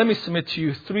 Well, let me submit to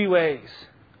you 3 ways.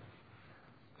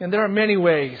 And there are many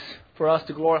ways for us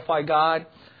to glorify God.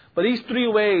 But these 3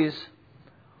 ways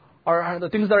are the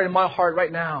things that are in my heart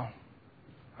right now.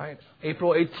 Right?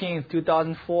 April 18th,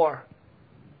 2004.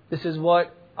 This is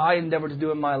what I endeavor to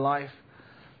do in my life.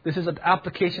 This is the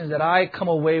applications that I come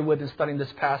away with in studying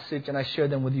this passage, and I share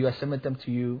them with you. I submit them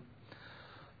to you.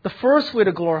 The first way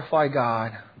to glorify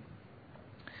God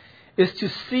is to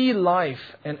see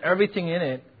life and everything in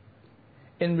it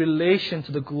in relation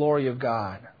to the glory of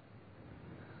God.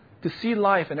 To see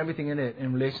life and everything in it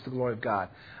in relation to the glory of God.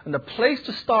 And the place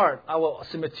to start, I will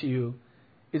submit to you,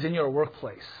 is in your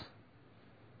workplace.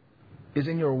 Is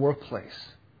in your workplace.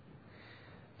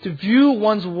 to view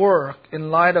one's work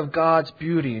in light of God's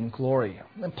beauty and glory.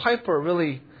 And Piper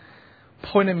really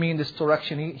pointed me in this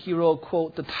direction. He wrote,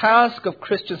 quote, "The task of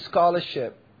Christian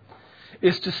scholarship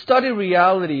is to study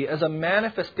reality as a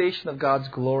manifestation of God's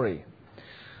glory,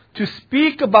 to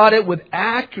speak about it with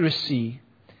accuracy,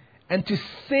 and to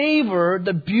savor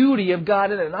the beauty of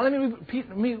God in it." Now let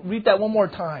me read that one more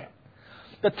time.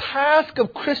 The task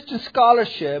of Christian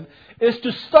scholarship is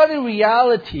to study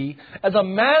reality as a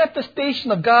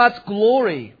manifestation of God's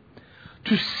glory,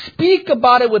 to speak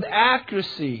about it with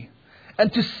accuracy,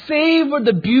 and to savor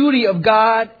the beauty of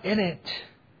God in it.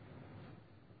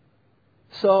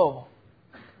 So,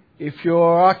 if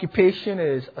your occupation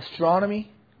is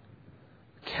astronomy,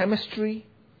 chemistry,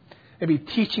 maybe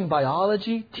teaching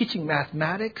biology, teaching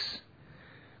mathematics,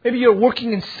 maybe you're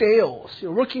working in sales,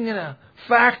 you're working in a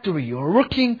factory, or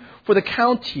working for the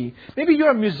county, maybe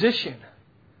you're a musician,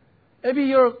 maybe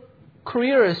your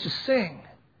career is to sing,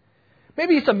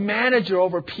 maybe it's a manager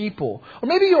over people, or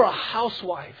maybe you're a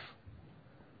housewife,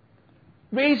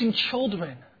 raising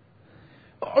children,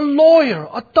 a lawyer,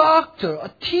 a doctor, a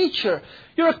teacher,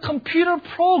 you're a computer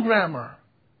programmer.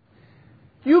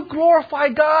 You glorify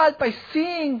God by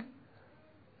seeing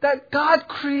that God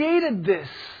created this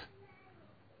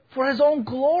for His own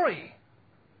glory.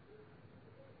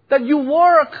 That you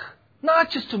work not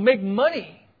just to make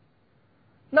money,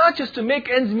 not just to make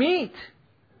ends meet.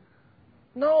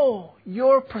 No,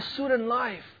 your pursuit in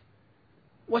life,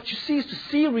 what you see is to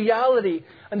see reality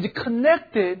and to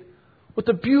connect it with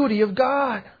the beauty of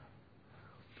God.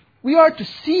 We are to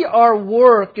see our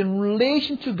work in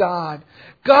relation to God.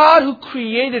 God who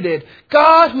created it.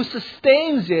 God who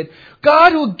sustains it.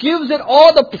 God who gives it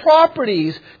all the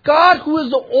properties. God who is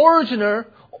the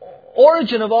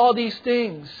origin of all these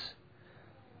things.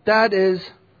 That is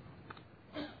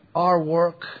our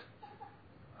work.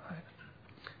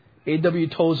 A.W.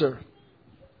 Tozer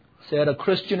said, "A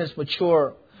Christian is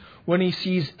mature when he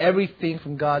sees everything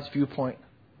from God's viewpoint.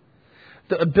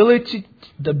 The ability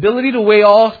to weigh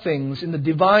all things in the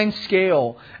divine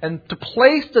scale and to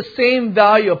place the same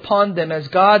value upon them as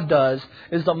God does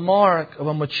is the mark of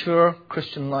a mature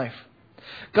Christian life.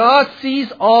 God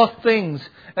sees all things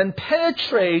and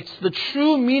penetrates the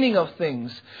true meaning of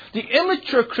things. The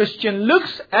immature Christian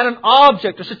looks at an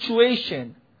object or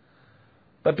situation,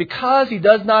 but because he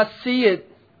does not see it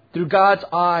through God's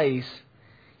eyes,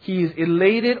 he is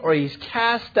elated or he is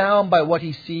cast down by what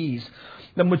he sees.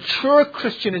 The mature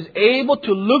Christian is able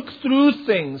to look through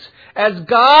things as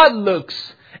God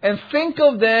looks and think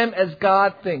of them as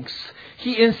God thinks.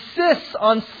 He insists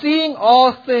on seeing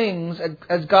all things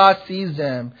as God sees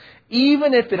them,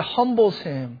 even if it humbles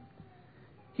him,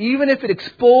 even if it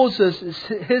exposes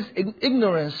his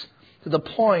ignorance to the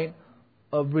point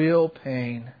of real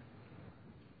pain.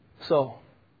 So,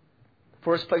 the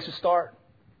first place to start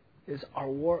is our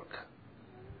work.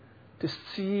 To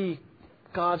see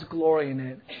God's glory in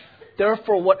it.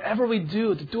 Therefore, whatever we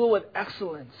do, to do it with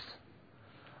excellence.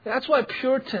 That's why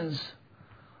Puritans,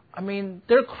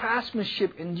 their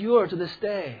craftsmanship endured to this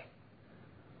day.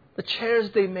 The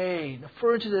chairs they made, the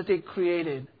furniture that they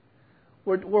created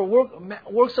were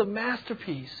works of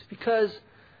masterpiece because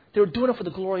they were doing it for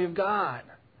the glory of God.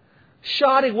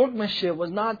 Shoddy workmanship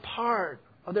was not part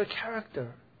of their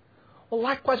character. Well,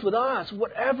 likewise with us,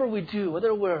 whatever we do,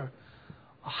 whether we're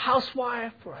a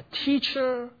housewife or a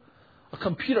teacher, a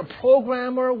computer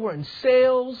programmer, we're in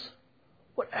sales,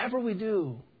 whatever we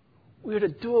do, we're to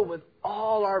do it with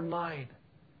all our might.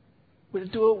 We're to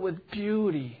do it with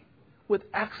beauty, with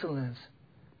excellence,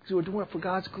 because we're doing it for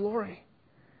God's glory.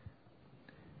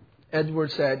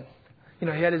 Edward said, he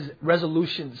had his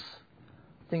resolutions.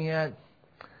 I think he had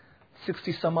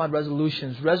 60 some odd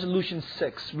resolutions. Resolution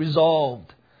 6,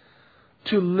 resolved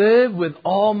to live with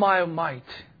all my might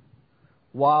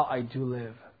while I do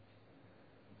live,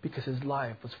 because his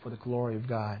life was for the glory of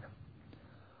God.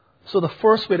 So the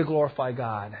first way to glorify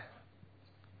God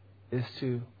is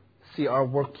to see our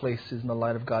workplaces in the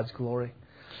light of God's glory.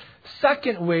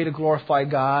 Second way to glorify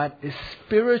God is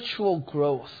spiritual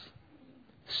growth.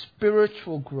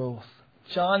 Spiritual growth.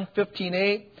 John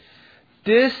 15:8.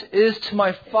 This is to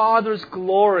my Father's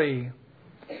glory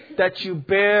that you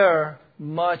bear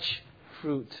much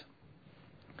fruit.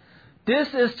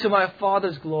 This is to my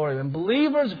Father's glory. When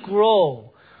believers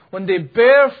grow, when they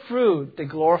bear fruit, they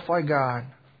glorify God.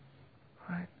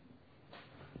 Right?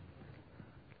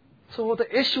 So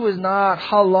the issue is not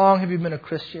how long have you been a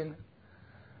Christian.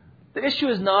 The issue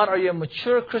is not are you a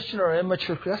mature Christian or an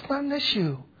immature Christian. That's not an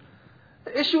issue.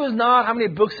 The issue is not how many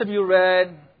books have you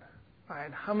read,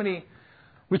 right? How many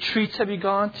retreats have you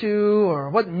gone to, or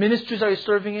what ministries are you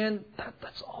serving in.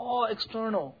 That's all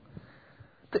external.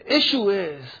 The issue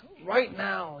is, right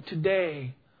now,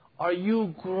 today, are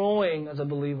you growing as a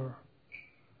believer?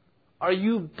 Are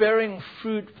you bearing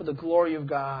fruit for the glory of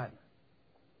God?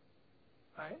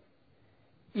 Right?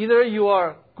 Either you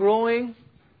are growing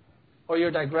or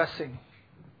you're digressing.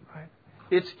 Right?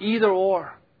 It's either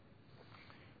or.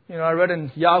 I read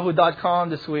in Yahoo.com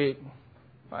this week.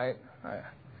 Right? A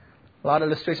lot of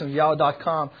illustrations of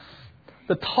Yahoo.com.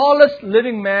 The tallest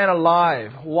living man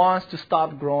alive wants to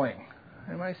stop growing.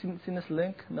 Anybody seen this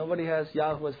link? Nobody has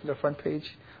Yahoo as their front page?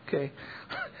 Okay.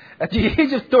 At the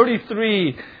age of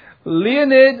 33,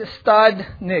 Leonid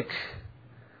Stadnik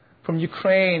from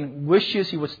Ukraine wishes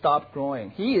he would stop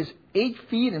growing. He is 8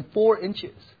 feet and 4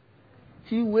 inches.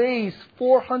 He weighs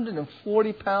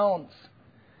 440 pounds.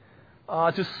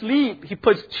 To sleep, he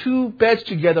puts 2 beds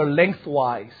together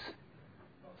lengthwise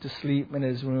to sleep in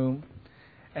his room.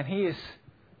 And he is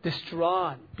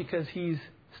distraught because he's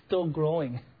still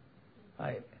growing.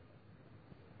 Right?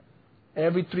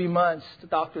 Every 3 months, the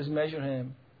doctors measure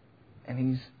him, and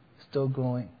he's still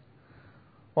growing.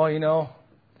 Well,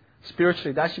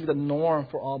 spiritually, that should be the norm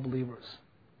for all believers.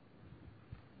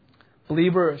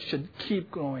 Believers should keep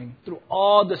growing through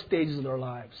all the stages of their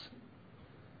lives.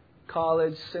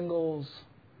 College, singles,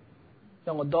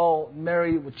 young adult,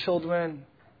 married with children,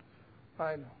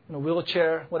 right? In a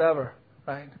wheelchair, whatever,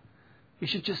 right? You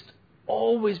should just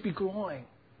always be growing.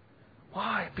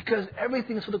 Why? Because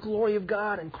everything is for the glory of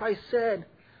God. And Christ said,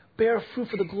 bear fruit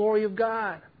for the glory of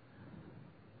God.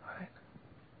 Right?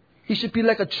 He should be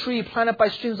like a tree planted by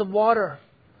streams of water,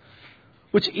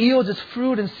 which yields its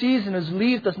fruit in season, his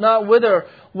leaf does not wither.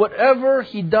 Whatever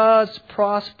he does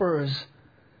prospers.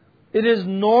 It is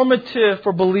normative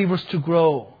for believers to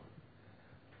grow.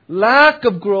 Lack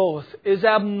of growth is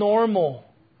abnormal.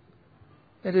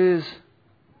 It is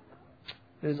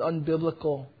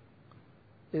unbiblical.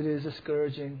 It is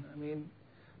discouraging.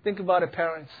 Think about it,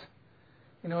 parents.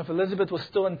 If Elizabeth was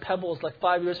still in Pebbles like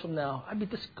 5 years from now, I'd be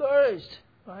discouraged,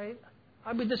 right?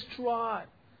 I'd be distraught.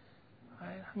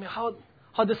 Right?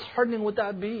 How disheartening would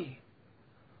that be?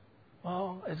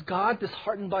 Well, is God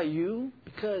disheartened by you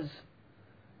because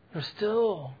you're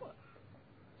still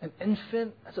an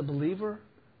infant as a believer?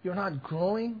 You're not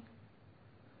growing?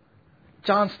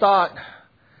 John Stott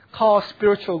calls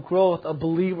spiritual growth a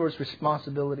believer's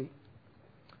responsibility.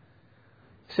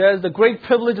 He says the great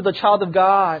privilege of the child of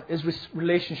God is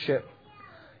relationship.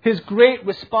 His great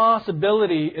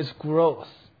responsibility is growth.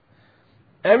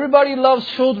 Everybody loves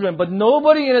children, but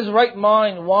nobody in his right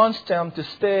mind wants them to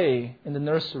stay in the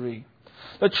nursery.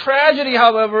 The tragedy,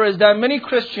 however, is that many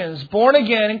Christians born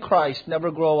again in Christ never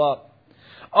grow up.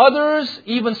 Others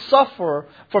even suffer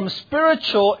from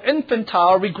spiritual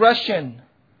infantile regression.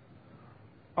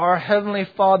 Our Heavenly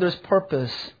Father's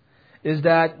purpose is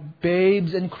that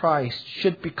babes in Christ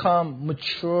should become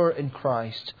mature in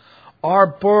Christ. Our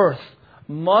birth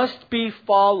must be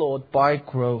followed by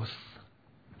growth.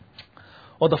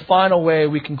 Well, the final way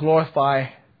we can glorify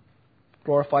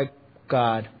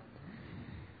God.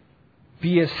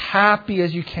 Be as happy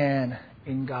as you can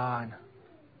in God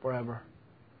forever.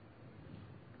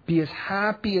 Be as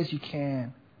happy as you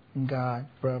can in God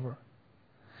forever.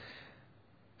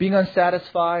 Being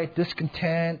unsatisfied,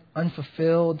 discontent,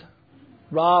 unfulfilled,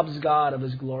 robs God of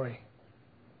His glory.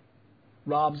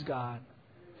 Robs God.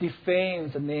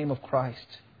 Defames the name of Christ.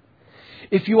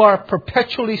 If you are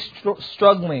perpetually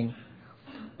struggling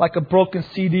like a broken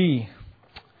CD,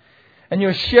 and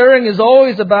your sharing is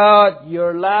always about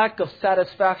your lack of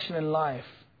satisfaction in life,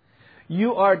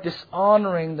 you are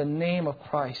dishonoring the name of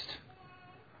Christ.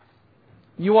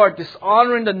 You are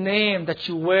dishonoring the name that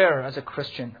you wear as a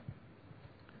Christian.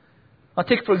 I'll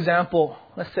take, for example,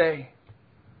 let's say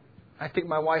I take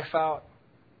my wife out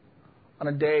on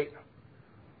a date.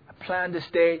 I plan this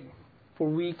date for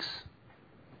weeks.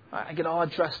 I get all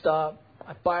dressed up.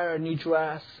 I buy her a new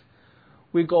dress.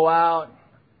 We go out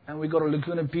and we go to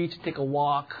Laguna Beach to take a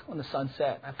walk on the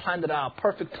sunset. I planned it out.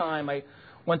 Perfect time. I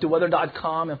went to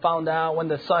weather.com and found out when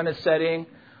the sun is setting,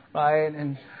 right?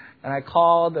 And I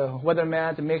called the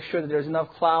weatherman to make sure that there's enough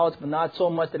clouds, but not so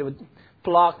much that it would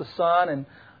block the sun, and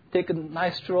take a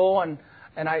nice stroll. And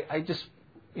I just,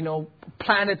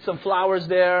 planted some flowers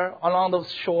there along the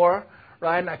shore,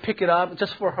 right? And I pick it up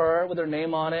just for her with her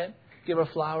name on it, give her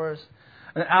flowers.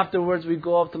 And then afterwards we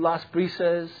go up to Las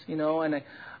Brisas, and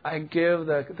I give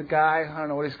the guy, I don't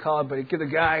know what he's called, but I give the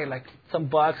guy like some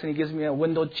bucks, and he gives me a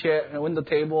window chair and a window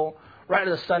table right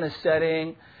as the sun is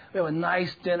setting. We have a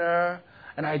nice dinner,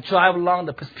 and I drive along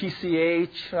the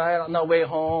PCH, right, on the way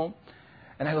home.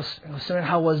 And I go, Sir,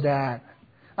 how was that?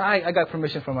 I got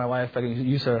permission from my wife. I can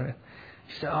use her.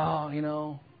 She said, I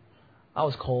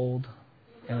was cold,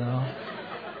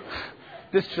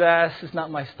 this dress is not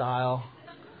my style.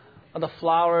 Or the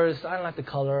flowers, I don't like the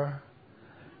color.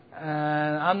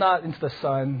 And I'm not into the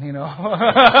sun, you know.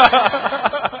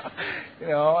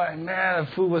 And man,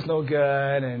 the food was no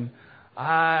good, and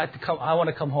I want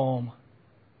to come home.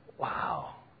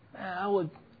 Wow,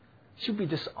 man, she'd be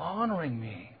dishonoring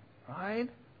me, right?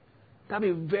 That'd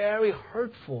be very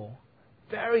hurtful,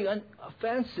 very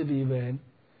offensive even,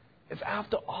 if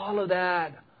after all of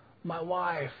that, my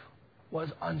wife was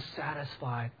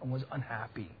unsatisfied and was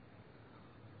unhappy.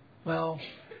 Well,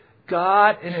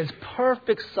 God, in His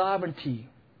perfect sovereignty,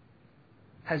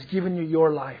 has given you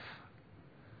your life.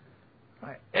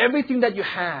 Right? Everything that you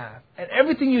have and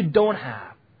everything you don't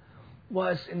have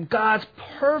was in God's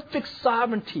perfect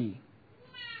sovereignty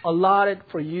allotted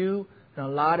for you and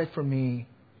allotted for me.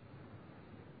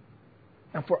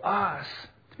 And for us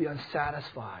to be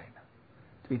unsatisfied,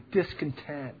 to be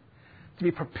discontent, to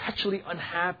be perpetually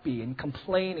unhappy and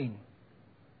complaining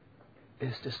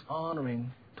is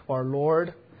dishonoring to our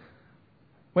Lord.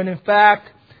 When in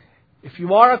fact, if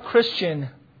you are a Christian,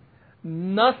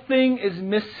 nothing is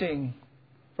missing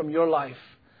from your life.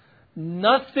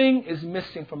 Nothing is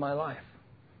missing from my life.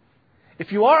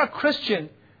 If you are a Christian,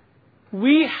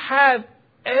 we have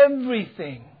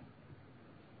everything.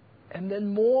 And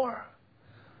then more.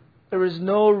 There is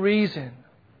no reason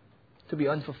to be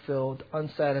unfulfilled,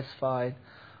 unsatisfied,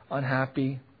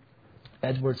 unhappy.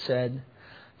 Edwards said,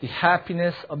 the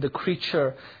happiness of the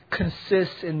creature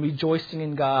consists in rejoicing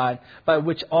in God, by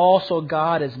which also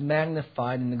God is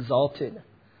magnified and exalted.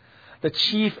 The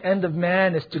chief end of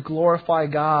man is to glorify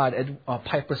God,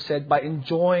 Piper said, by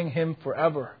enjoying Him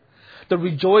forever. The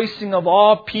rejoicing of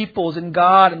all peoples in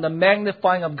God and the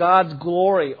magnifying of God's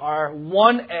glory are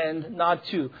one end, not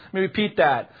two. Let me repeat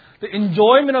that. The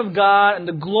enjoyment of God and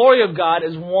the glory of God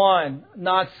is one,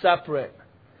 not separate.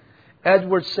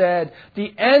 Edwards said,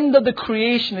 the end of the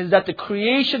creation is that the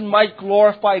creation might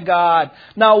glorify God.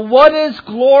 Now, what is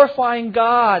glorifying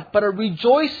God but a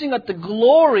rejoicing at the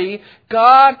glory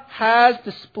God has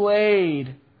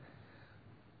displayed?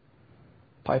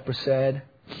 Piper said,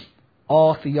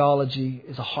 all theology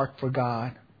is a heart for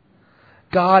God.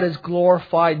 God is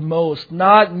glorified most,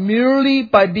 not merely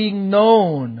by being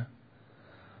known,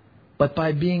 but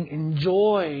by being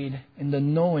enjoyed in the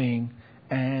knowing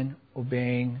and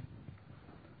obeying.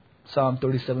 Psalm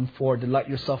 37:4, delight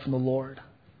yourself in the Lord.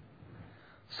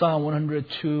 Psalm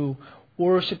 102,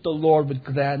 worship the Lord with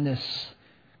gladness.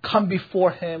 Come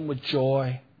before Him with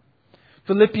joy.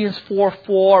 Philippians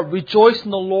 4:4, rejoice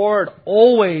in the Lord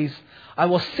always. I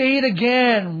will say it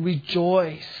again,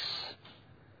 rejoice.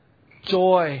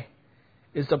 Joy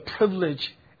is the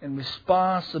privilege and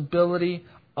responsibility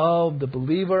of the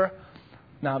believer.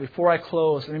 Now, before I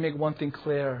close, let me make one thing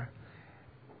clear.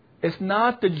 It's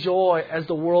not the joy as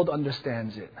the world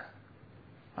understands it.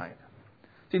 Right?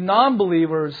 See,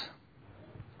 non-believers,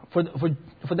 for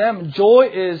them, joy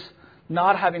is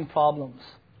not having problems,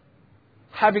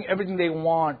 having everything they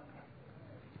want,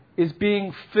 is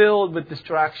being filled with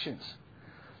distractions.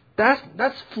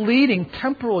 That's fleeting,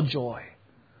 temporal joy.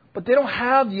 But they don't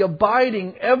have the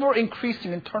abiding,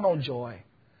 ever-increasing internal joy.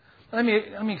 Let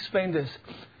me explain this.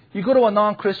 You go to a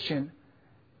non-Christian,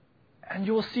 and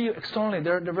you will see externally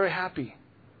they're very happy.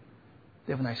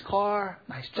 They have a nice car,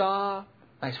 nice job,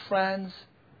 nice friends.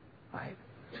 Right?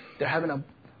 They're having a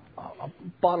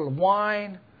bottle of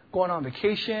wine, going on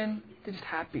vacation. They're just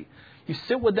happy. You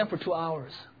sit with them for 2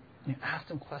 hours, and you ask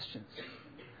them questions.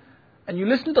 And you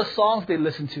listen to the songs they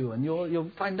listen to, and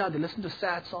you'll find out they listen to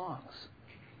sad songs.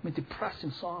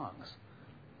 Depressing songs.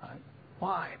 Right?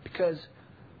 Why? Because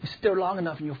you sit there long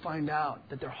enough and you'll find out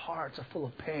that their hearts are full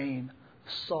of pain,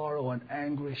 sorrow, and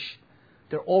anguish.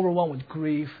 They're overwhelmed with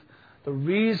grief. The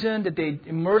reason that they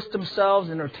immerse themselves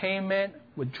in entertainment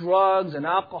with drugs and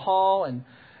alcohol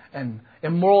and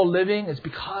immoral living is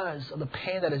because of the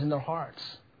pain that is in their hearts.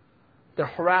 They're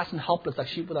harassed and helpless like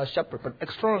sheep without a shepherd, but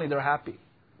externally they're happy.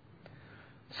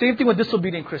 Same thing with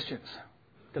disobedient Christians.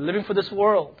 They're living for this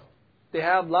world. They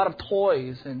have a lot of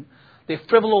toys and they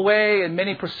frivol away in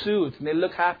many pursuits and they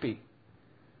look happy.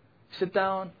 You sit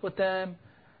down with them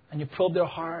and you probe their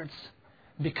hearts.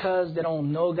 Because they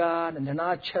don't know God and they're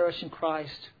not cherishing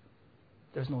Christ,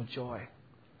 there's no joy.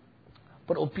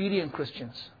 But obedient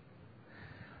Christians,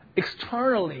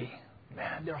 externally,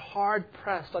 man, they're hard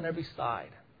pressed on every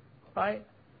side. Right?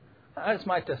 That's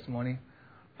my testimony.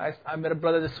 I met a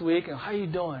brother this week and how you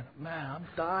doing? Man, I'm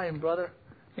dying, brother.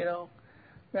 You know,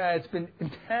 man, it's been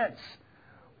intense.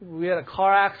 We had a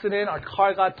car accident. Our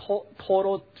car got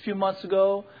totaled a few months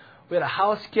ago. We had a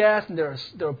house guest, and they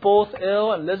were both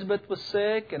ill, and Elizabeth was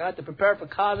sick, and I had to prepare for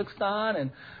Kazakhstan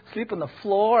and sleep on the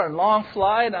floor and long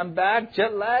flight. And I'm back,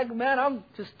 jet lag. Man,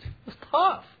 it was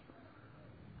tough.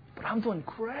 But I'm doing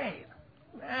great.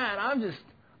 Man,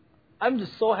 I'm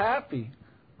just so happy.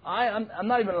 I'm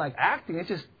not even like acting. It's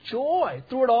just joy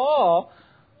through it all.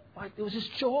 Like, it was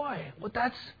just joy. Well,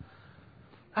 that's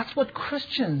what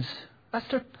that's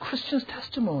their Christian's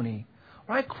testimony,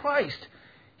 right? Christ,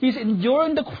 He's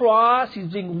enduring the cross. He's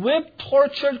being whipped,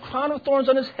 tortured, crown of thorns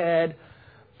on His head.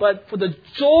 But for the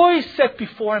joy set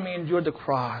before Him, He endured the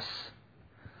cross.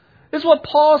 This is what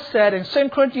Paul said in 2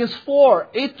 Corinthians 4,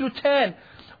 8 through 10.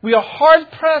 We are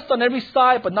hard pressed on every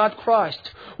side, but not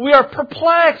crushed. We are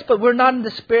perplexed, but we're not in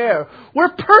despair. We're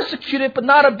persecuted, but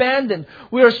not abandoned.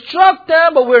 We are struck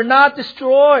down, but we're not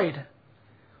destroyed.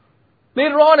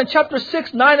 Later on in chapter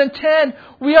 6, 9, and 10,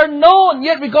 we are known,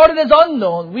 yet regarded as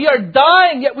unknown. We are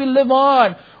dying, yet we live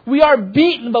on. We are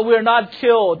beaten, but we are not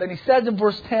killed. And he says in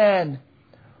verse 10,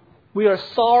 we are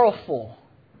sorrowful.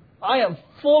 I am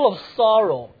full of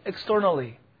sorrow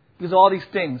externally because of all these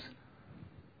things,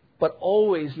 but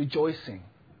always rejoicing.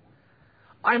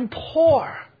 I'm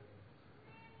poor,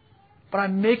 but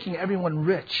I'm making everyone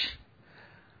rich.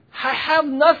 I have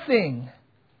nothing,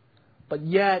 but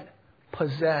yet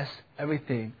possess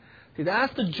everything. See,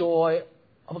 that's the joy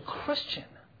of a Christian.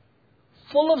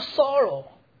 Full of sorrow,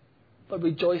 but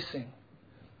rejoicing.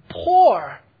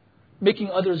 Poor, making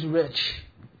others rich.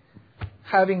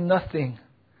 Having nothing,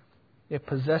 yet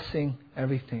possessing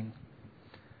everything.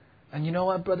 And you know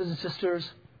what, brothers and sisters?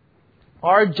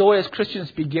 Our joy as Christians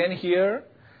begin here.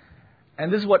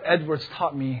 And this is what Edwards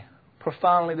taught me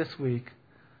profoundly this week.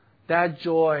 That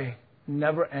joy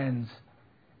never ends.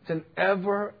 It's an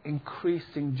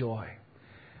ever-increasing joy.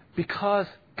 Because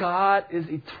God is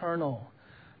eternal.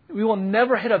 We will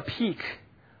never hit a peak,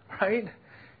 right?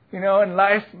 You know, in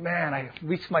life, man, I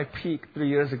reached my peak 3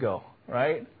 years ago,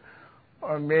 right?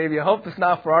 Or maybe, I hope it's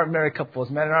not for our married couples.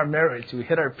 Man, in our marriage, we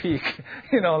hit our peak,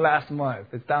 last month.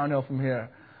 It's downhill from here.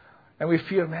 And we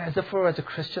feel, man, as a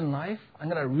Christian life, I'm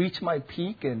going to reach my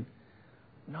peak. And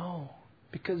no,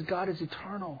 because God is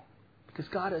eternal. Because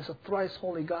God is a thrice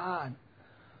holy God.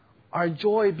 Our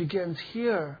joy begins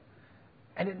here,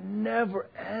 and it never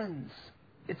ends.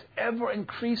 It's ever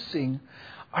increasing.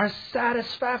 Our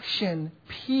satisfaction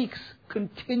peaks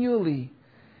continually.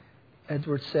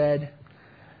 Edward said,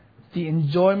 the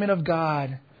enjoyment of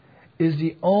God is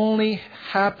the only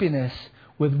happiness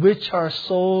with which our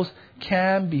souls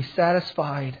can be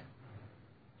satisfied.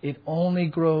 It only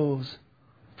grows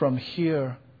from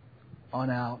here on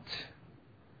out.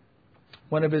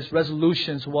 One of his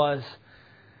resolutions was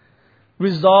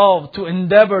resolved to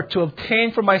endeavor to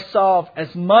obtain for myself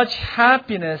as much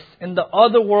happiness in the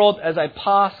other world as I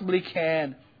possibly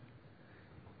can.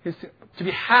 His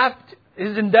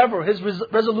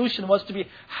resolution was to be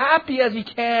happy as he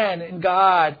can in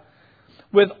God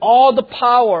with all the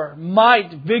power,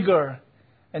 might, vigor,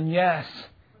 and yes,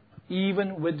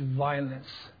 even with violence.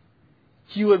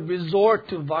 He would resort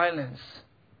to violence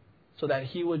so that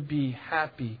he would be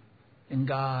happy in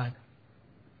God.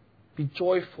 Be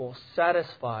joyful,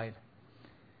 satisfied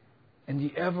in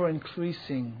the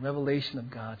ever-increasing revelation of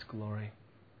God's glory.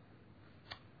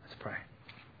 Let's pray.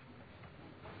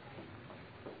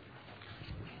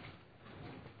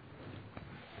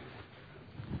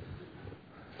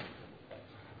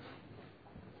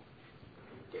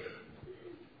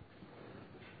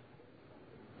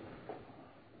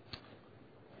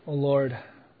 Oh Lord,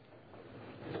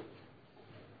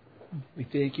 we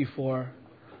thank you for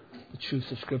the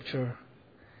truths of Scripture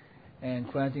and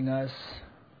granting us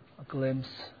a glimpse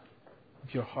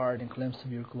of your heart and a glimpse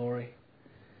of your glory.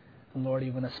 And Lord,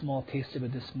 even a small taste of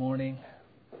it this morning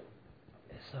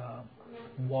is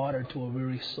water to a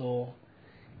weary soul.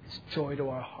 It's joy to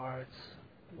our hearts.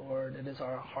 Lord, it is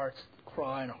our heart's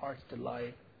cry and our heart's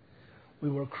delight. We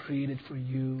were created for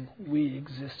you. We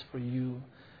exist for you.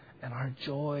 And our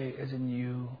joy is in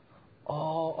you.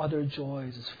 All other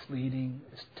joys is fleeting,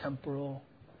 is temporal.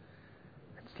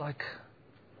 It's like,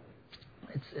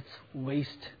 it's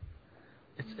waste.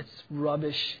 It's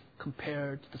rubbish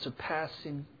compared to the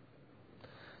surpassing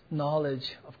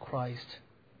knowledge of Christ.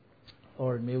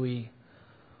 Lord, may we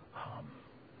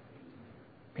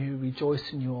rejoice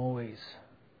in you always.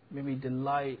 May we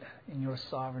delight in your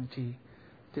sovereignty,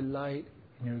 delight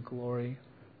in your glory.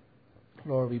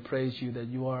 Lord, we praise you that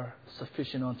you are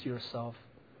sufficient unto yourself,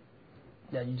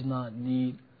 that you do not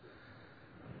need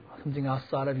something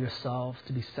outside of yourself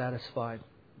to be satisfied,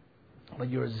 but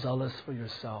you are zealous for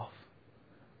yourself.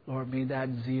 Lord, may that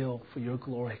zeal for your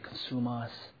glory consume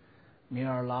us. May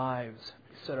our lives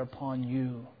be set upon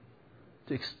you.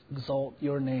 to exalt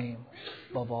your name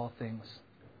above all things.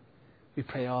 We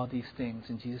pray all these things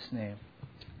in Jesus' name.